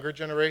our younger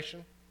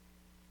generation.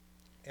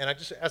 And I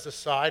just, as a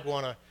side,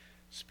 want to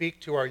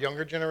speak to our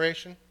younger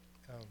generation.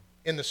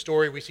 In the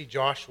story, we see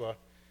Joshua.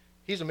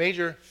 He's a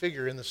major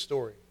figure in the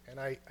story, and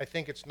I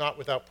think it's not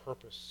without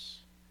purpose.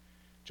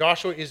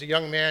 Joshua is a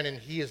young man, and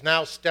he is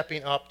now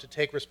stepping up to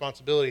take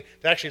responsibility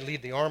to actually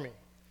lead the army.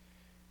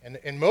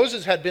 And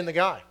Moses had been the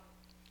guy.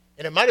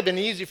 And it might have been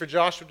easy for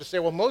Joshua to say,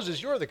 well,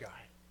 Moses, you're the guy.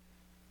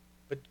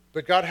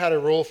 But God had a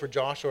role for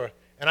Joshua.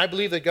 And I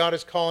believe that God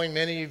is calling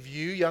many of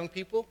you young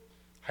people,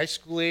 high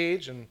school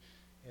age and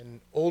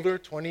older,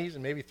 20s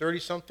and maybe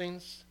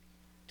 30-somethings,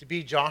 to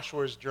be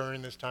Joshua's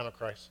during this time of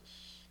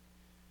crisis.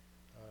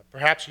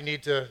 Perhaps you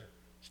need to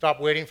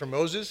stop waiting for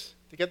Moses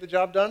to get the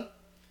job done,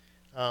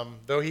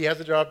 though he has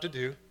a job to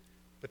do,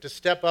 but to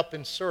step up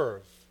and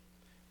serve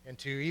and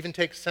to even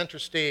take center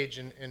stage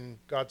in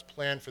God's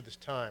plan for this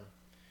time.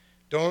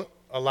 Don't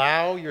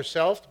allow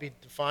yourself to be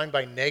defined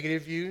by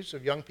negative views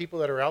of young people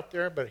that are out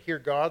there, but hear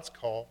God's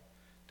call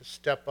to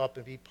step up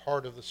and be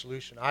part of the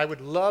solution. I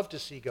would love to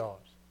see God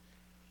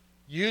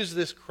use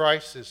this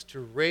crisis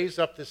to raise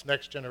up this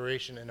next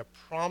generation in a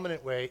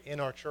prominent way in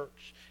our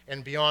church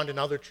and beyond in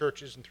other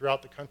churches and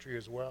throughout the country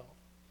as well.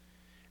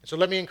 And so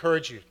let me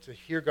encourage you to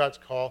hear God's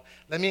call.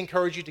 Let me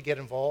encourage you to get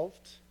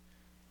involved.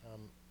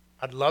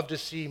 I'd love to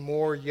see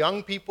more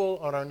young people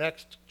on our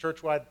next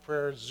church-wide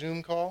prayer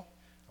Zoom call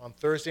on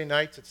Thursday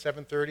nights at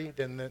 7:30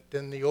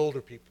 than the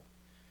older people.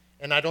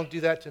 And I don't do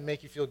that to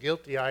make you feel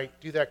guilty. I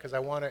do that because I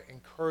want to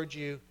encourage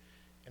you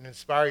and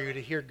inspire you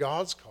to hear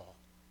God's call,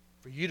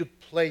 for you to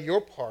play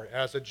your part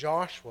as a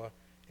Joshua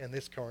in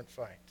this current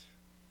fight.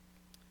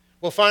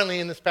 Well, finally,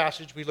 in this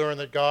passage, we learn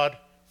that God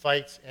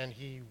fights and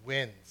he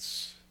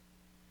wins.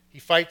 He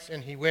fights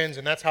and he wins,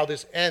 and that's how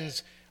this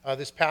ends.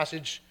 This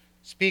passage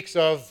speaks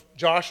of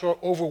Joshua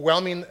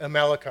overwhelming the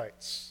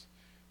Amalekites.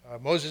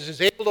 Moses is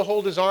able to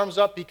hold his arms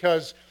up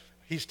because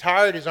he's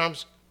tired. His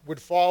arms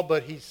would fall,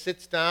 but he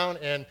sits down,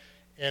 and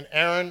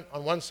Aaron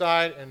on one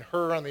side and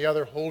Hur on the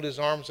other hold his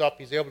arms up.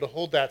 He's able to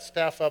hold that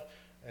staff up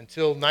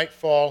until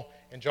nightfall,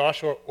 and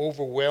Joshua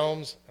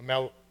overwhelms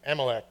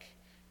Amalek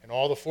and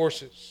all the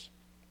forces.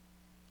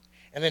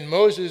 And then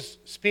Moses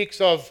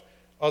speaks of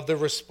the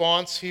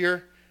response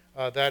here,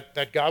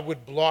 that God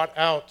would blot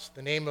out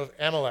the name of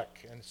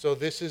Amalek. And so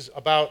this is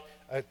about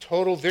a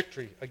total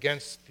victory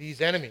against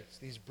these enemies,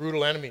 these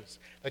brutal enemies,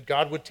 that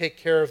God would take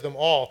care of them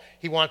all.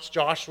 He wants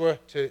Joshua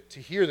to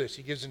hear this.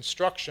 He gives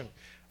instruction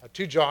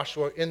to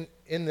Joshua in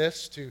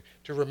this to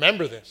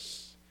remember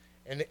this.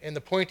 And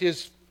the point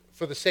is,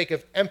 for the sake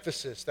of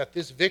emphasis, that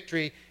this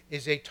victory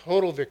is a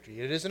total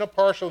victory. It isn't a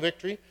partial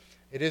victory.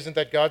 It isn't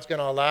that God's going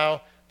to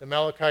allow the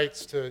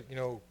Amalekites to,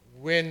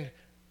 win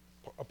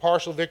a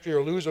partial victory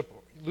or lose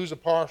a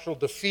partial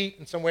defeat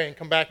in some way and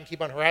come back and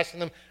keep on harassing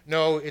them.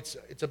 No, it's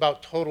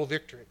about total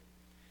victory.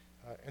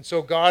 And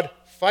so God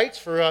fights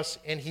for us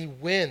and he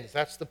wins.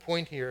 That's the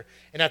point here.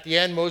 And at the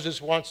end,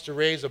 Moses wants to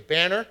raise a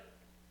banner.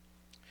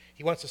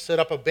 He wants to set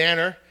up a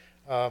banner,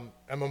 a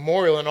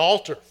memorial, an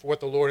altar for what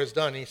the Lord has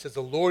done. And he says,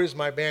 the Lord is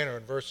my banner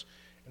in verse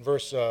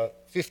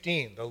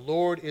 15. The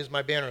Lord is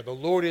my banner. The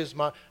Lord is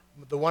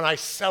the one I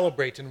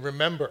celebrate and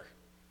remember.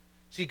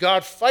 See,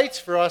 God fights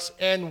for us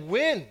and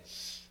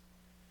wins.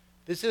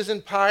 This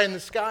isn't pie in the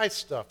sky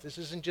stuff. This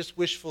isn't just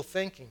wishful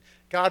thinking.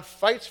 God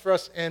fights for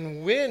us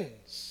and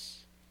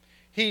wins.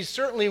 He's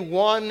certainly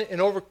won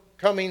in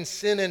overcoming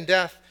sin and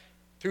death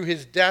through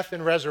his death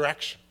and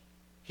resurrection.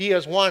 He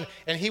has won,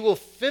 and he will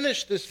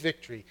finish this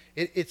victory.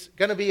 It's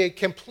going to be a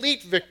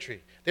complete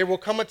victory. There will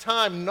come a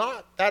time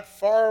not that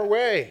far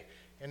away,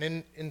 and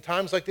in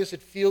times like this,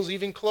 it feels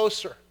even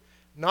closer.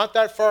 Not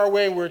that far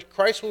away, where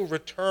Christ will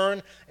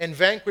return and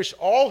vanquish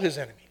all his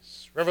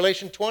enemies.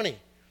 Revelation 20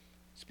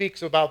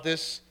 speaks about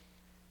this,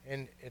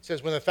 and it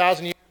says, when the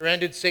 1,000 years are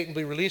ended, Satan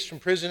will be released from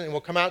prison and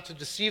will come out to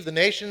deceive the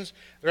nations.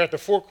 They're at the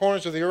four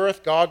corners of the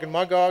earth, Gog and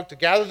Magog, to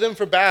gather them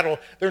for battle.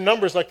 Their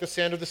numbers like the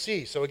sand of the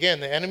sea. So again,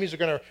 the enemies are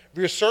going to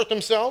reassert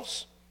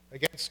themselves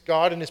against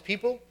God and his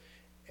people.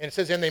 And it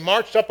says, and they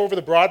marched up over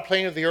the broad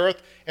plain of the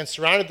earth and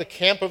surrounded the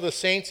camp of the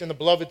saints in the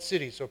beloved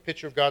city. So a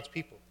picture of God's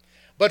people.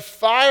 But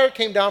fire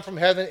came down from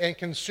heaven and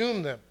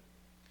consumed them.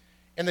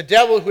 And the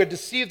devil who had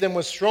deceived them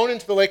was thrown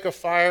into the lake of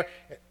fire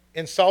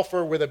and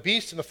sulfur where the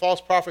beast and the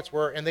false prophets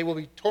were, and they will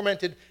be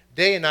tormented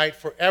day and night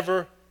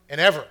forever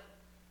and ever.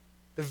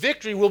 The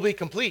victory will be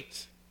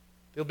complete.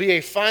 There'll be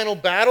a final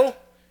battle,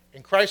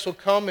 and Christ will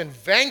come and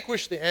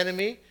vanquish the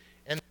enemy,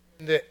 and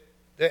the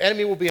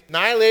enemy will be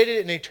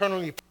annihilated and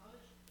eternally punished.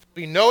 There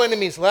will be no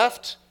enemies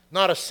left,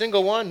 not a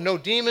single one, no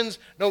demons,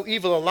 no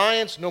evil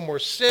alliance, no more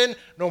sin,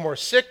 no more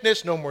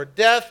sickness, no more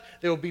death.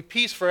 There will be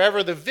peace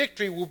forever. The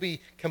victory will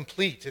be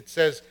complete, it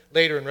says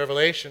later in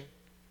Revelation.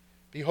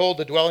 Behold,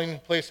 the dwelling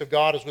place of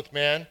God is with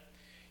man.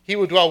 He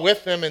will dwell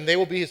with them, and they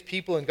will be his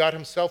people, and God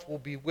himself will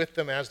be with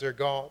them as their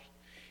God.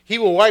 He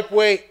will wipe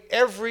away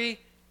every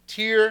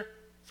tear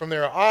from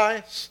their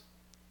eyes,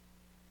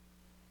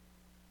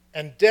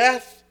 and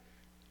death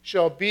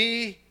shall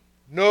be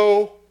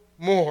no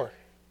more.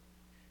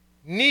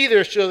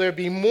 Neither shall there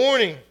be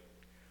mourning,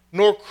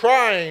 nor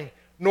crying,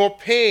 nor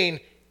pain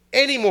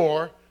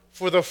anymore,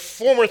 for the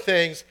former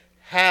things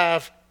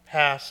have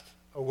passed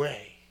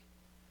away.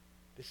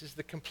 This is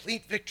the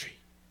complete victory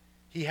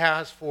he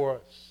has for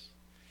us.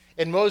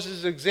 And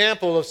Moses'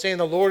 example of saying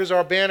the Lord is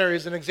our banner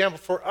is an example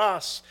for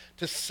us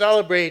to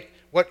celebrate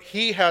what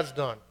he has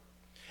done.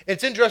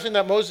 It's interesting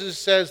that Moses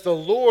says the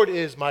Lord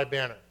is my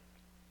banner.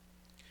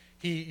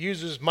 He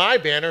uses my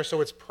banner,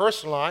 so it's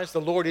personalized. The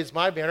Lord is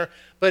my banner.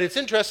 But it's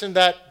interesting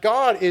that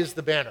God is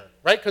the banner,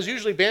 right? Because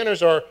usually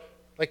banners are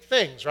like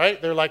things,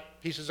 right? They're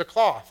like pieces of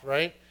cloth,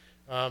 right?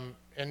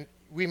 And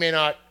we may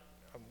not,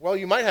 well,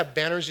 you might have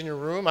banners in your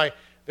room.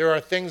 There are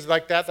things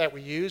like that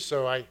we use.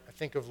 So I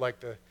think of like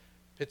the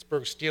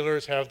Pittsburgh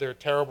Steelers have their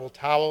terrible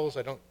towels.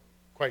 I don't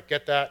quite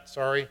get that.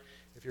 Sorry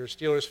if you're a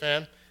Steelers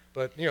fan.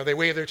 But, they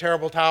wave their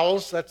terrible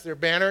towels. That's their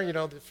banner,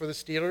 for the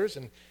Steelers.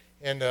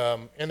 And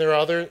there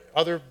are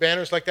other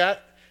banners like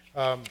that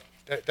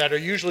that are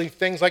usually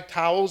things like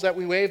towels that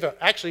we wave.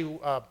 Actually,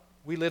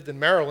 we lived in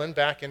Maryland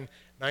back in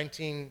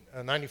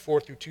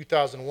 1994 through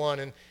 2001.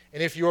 And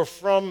if you're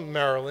from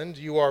Maryland,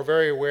 you are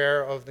very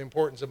aware of the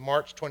importance of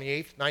March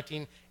 28th,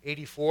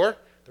 1984.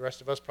 The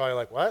rest of us probably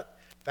like, what?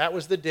 That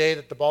was the day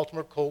that the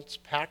Baltimore Colts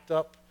packed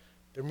up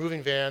their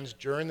moving vans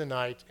during the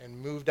night and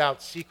moved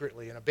out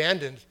secretly and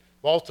abandoned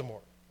Baltimore,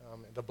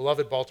 the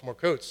beloved Baltimore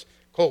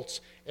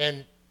Colts.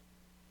 And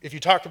if you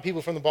talk to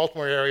people from the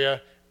Baltimore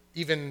area,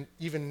 even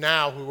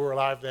now who were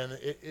alive then,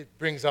 it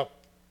brings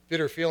up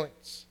bitter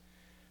feelings.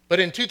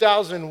 But in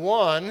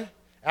 2001,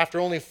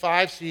 after only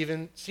 5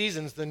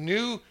 seasons, the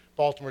new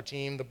Baltimore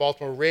team, the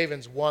Baltimore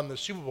Ravens, won the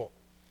Super Bowl,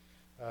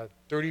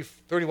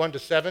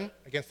 31-7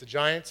 against the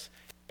Giants.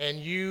 And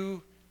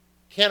you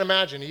can't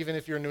imagine, even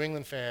if you're a New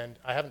England fan,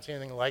 I haven't seen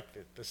anything like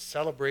it, the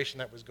celebration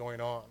that was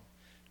going on.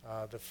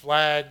 The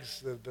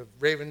flags, the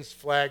Ravens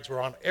flags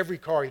were on every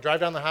car. You drive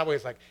down the highway,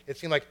 it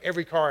seemed like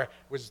every car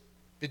was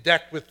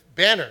bedecked with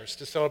banners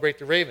to celebrate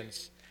the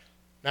Ravens.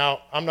 Now,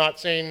 I'm not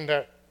saying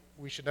that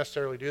we should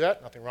necessarily do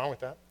that. Nothing wrong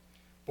with that.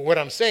 But what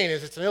I'm saying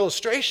is it's an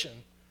illustration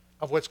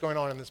of what's going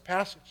on in this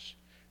passage.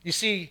 You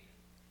see,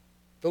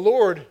 the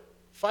Lord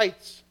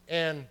fights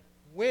and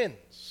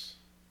wins.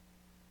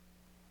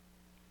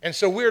 And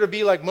so we're to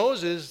be like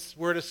Moses.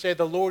 We're to say,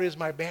 the Lord is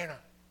my banner.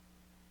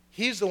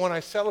 He's the one I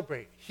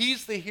celebrate.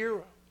 He's the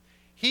hero.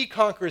 He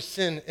conquers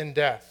sin and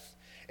death.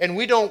 And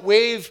we don't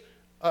wave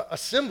a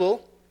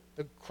symbol.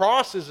 The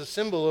cross is a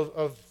symbol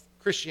of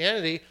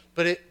Christianity,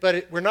 but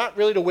we're not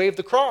really to wave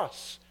the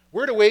cross.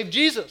 We're to wave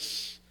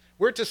Jesus.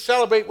 We're to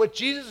celebrate what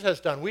Jesus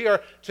has done. We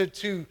are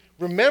to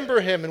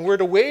remember him, and we're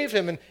to wave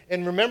him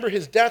and remember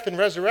his death and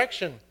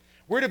resurrection.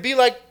 We're to be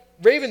like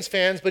Ravens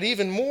fans, but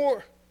even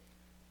more,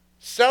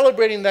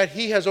 celebrating that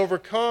he has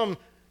overcome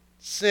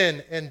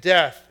sin and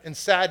death and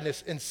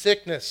sadness and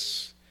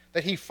sickness,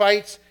 that he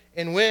fights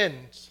and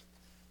wins,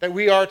 that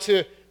we are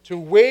to to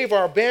wave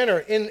our banner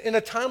in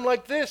a time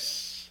like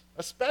this,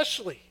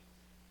 especially.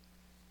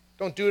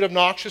 Don't do it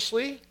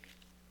obnoxiously,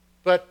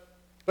 but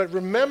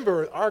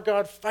remember, our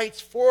God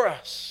fights for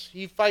us.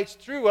 He fights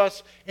through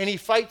us, and he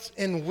fights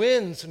and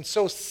wins. And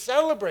so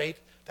celebrate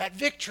that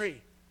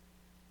victory.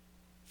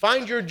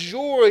 Find your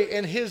joy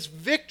in his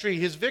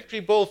victory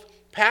both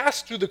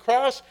past through the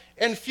cross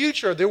and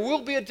future. There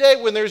will be a day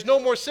when there's no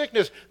more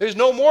sickness, there's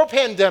no more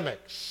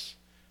pandemics,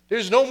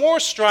 there's no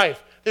more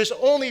strife. There's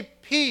only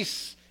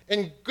peace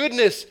and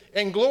goodness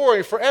and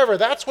glory forever.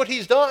 That's what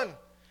he's done.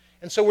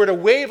 And so we're to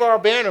wave our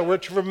banner. We're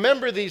to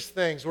remember these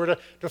things. We're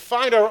to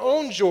find our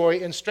own joy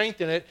and strength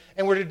in it.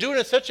 And we're to do it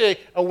in such a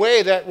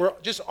way that we're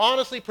just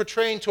honestly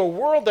portraying to a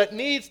world that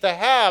needs to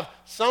have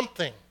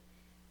something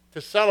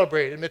to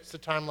celebrate amidst a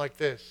time like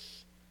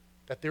this,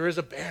 that there is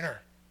a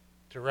banner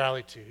to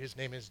rally to. His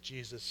name is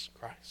Jesus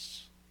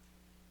Christ.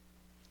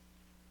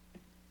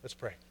 Let's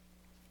pray.